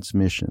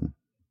transmission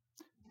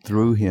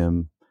through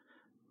him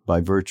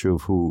by virtue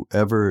of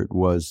whoever it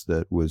was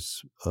that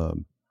was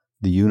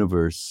the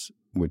universe,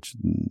 which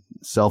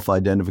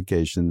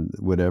self-identification,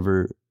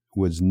 whatever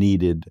was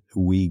needed,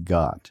 we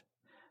got.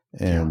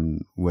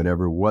 And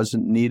whatever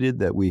wasn't needed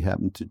that we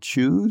happened to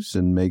choose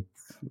and make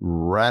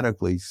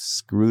radically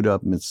screwed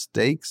up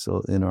mistakes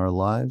in our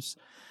lives,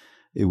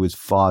 it was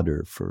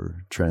fodder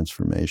for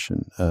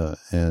transformation.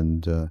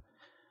 And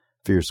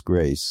Fierce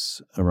Grace,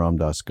 Ram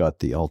Dass got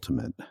the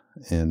ultimate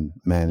and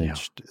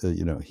managed,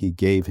 he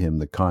gave him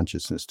the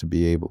consciousness to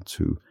be able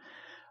to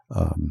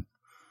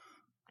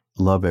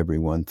love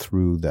everyone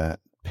through that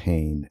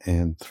pain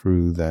and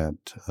through that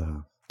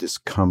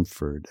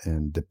discomfort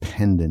and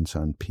dependence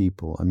on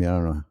people. I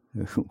don't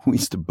know. We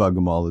used to bug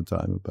him all the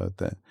time about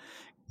that.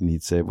 And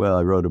he'd say, well,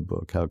 I wrote a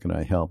book. How can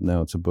I help?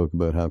 Now it's a book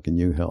about how can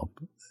you help?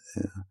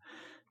 Yeah.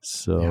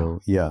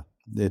 So,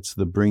 it's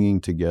the bringing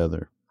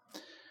together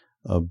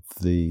of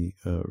the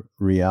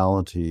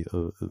reality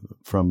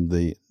from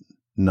the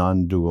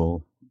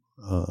non-dual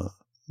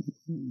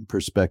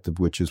perspective,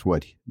 which is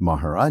what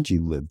Maharaji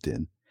lived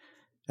in,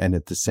 and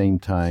at the same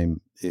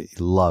time he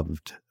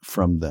loved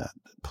from that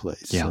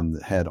place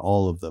and had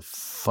all of the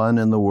fun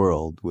in the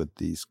world with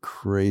these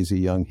crazy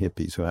young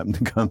hippies who happened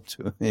to come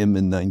to him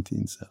in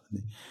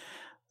 1970.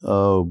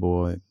 Oh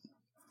boy.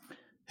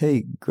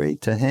 Hey,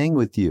 great to hang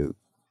with you.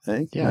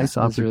 Hey, nice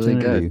opportunity.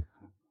 Really good.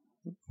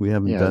 We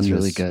haven't done this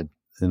really good.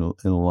 In a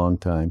long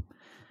time.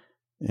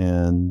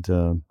 And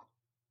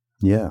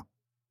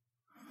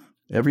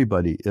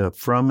everybody,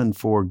 from and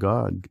for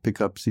God, pick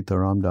up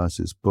Sitaram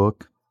Das's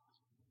book.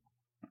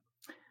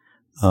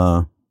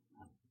 I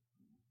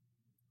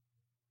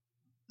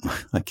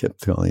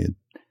kept calling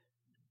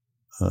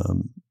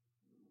it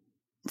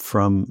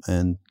from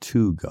and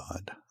to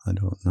God. I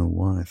don't know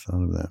why I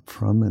thought of that.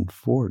 From and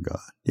for God.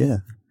 Yeah.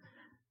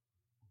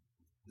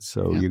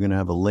 So you're going to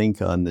have a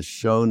link on the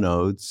show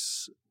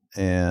notes,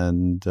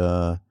 and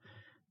to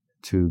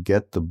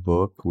get the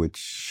book,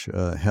 which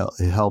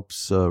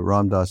helps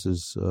Ram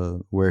Dass's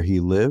where he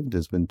lived,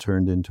 has been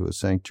turned into a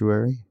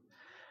sanctuary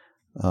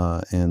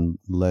and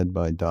led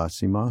by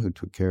Dasima, who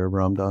took care of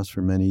Ram Dass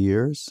for many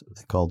years,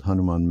 called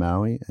Hanuman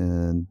Maui.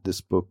 And this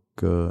book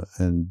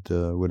and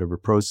whatever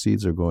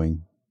proceeds are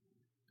going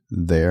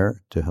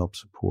there to help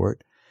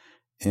support.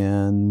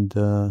 And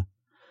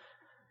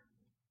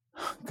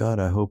God,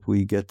 I hope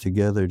we get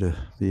together to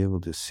be able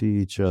to see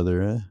each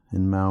other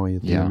in Maui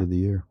at the end of the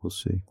year. We'll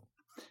see.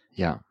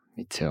 Yeah,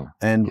 me too.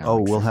 And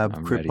we'll have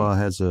Kripa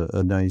has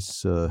a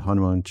nice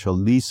Hanuman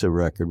Chalisa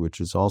record,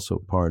 which is also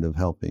part of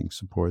helping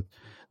support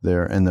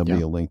there, and there'll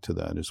be a link to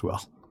that as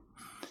well.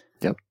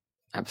 Yep,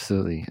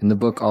 absolutely. And the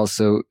book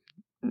also,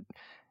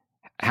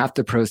 half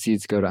the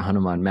proceeds go to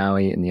Hanuman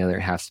Maui, and the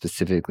other half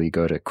specifically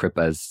go to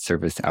Kripa's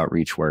service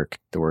outreach work,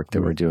 the work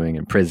that we're doing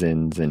in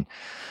prisons, and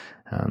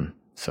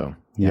so.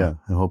 Yeah,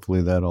 and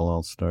hopefully that'll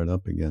all start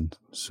up again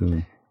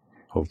soon.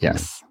 Hopefully.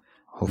 Yes,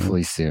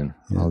 hopefully soon.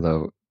 Yeah.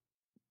 Although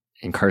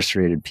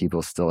incarcerated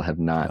people still have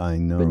not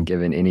been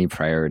given any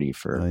priority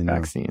for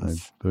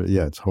vaccines. But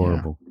it's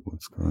horrible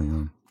what's going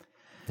on.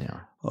 Yeah.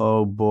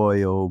 Oh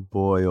boy, oh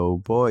boy, oh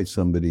boy,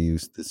 somebody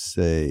used to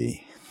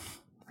say.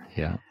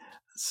 Yeah.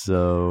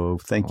 So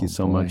thank you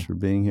so much for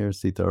being here,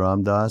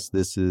 Sitaram Das.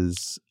 This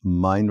is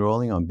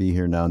Mindrolling on Be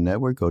Here Now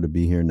Network. Go to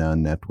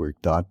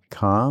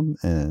BeHereNowNetwork.com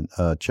and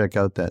check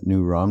out that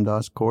new Ram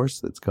Dass course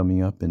that's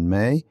coming up in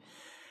May.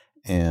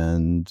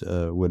 And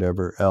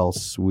whatever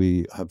else.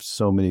 We have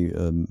so many.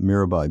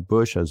 Mirabai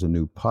Bush has a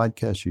new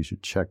podcast. You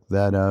should check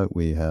that out.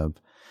 We have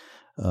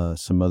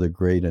some other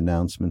great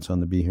announcements on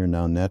the Be Here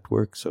Now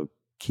Network. So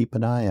keep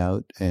an eye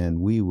out, and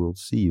we will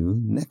see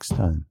you next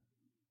time.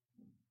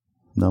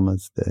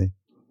 Namaste.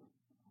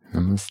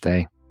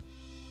 Namaste.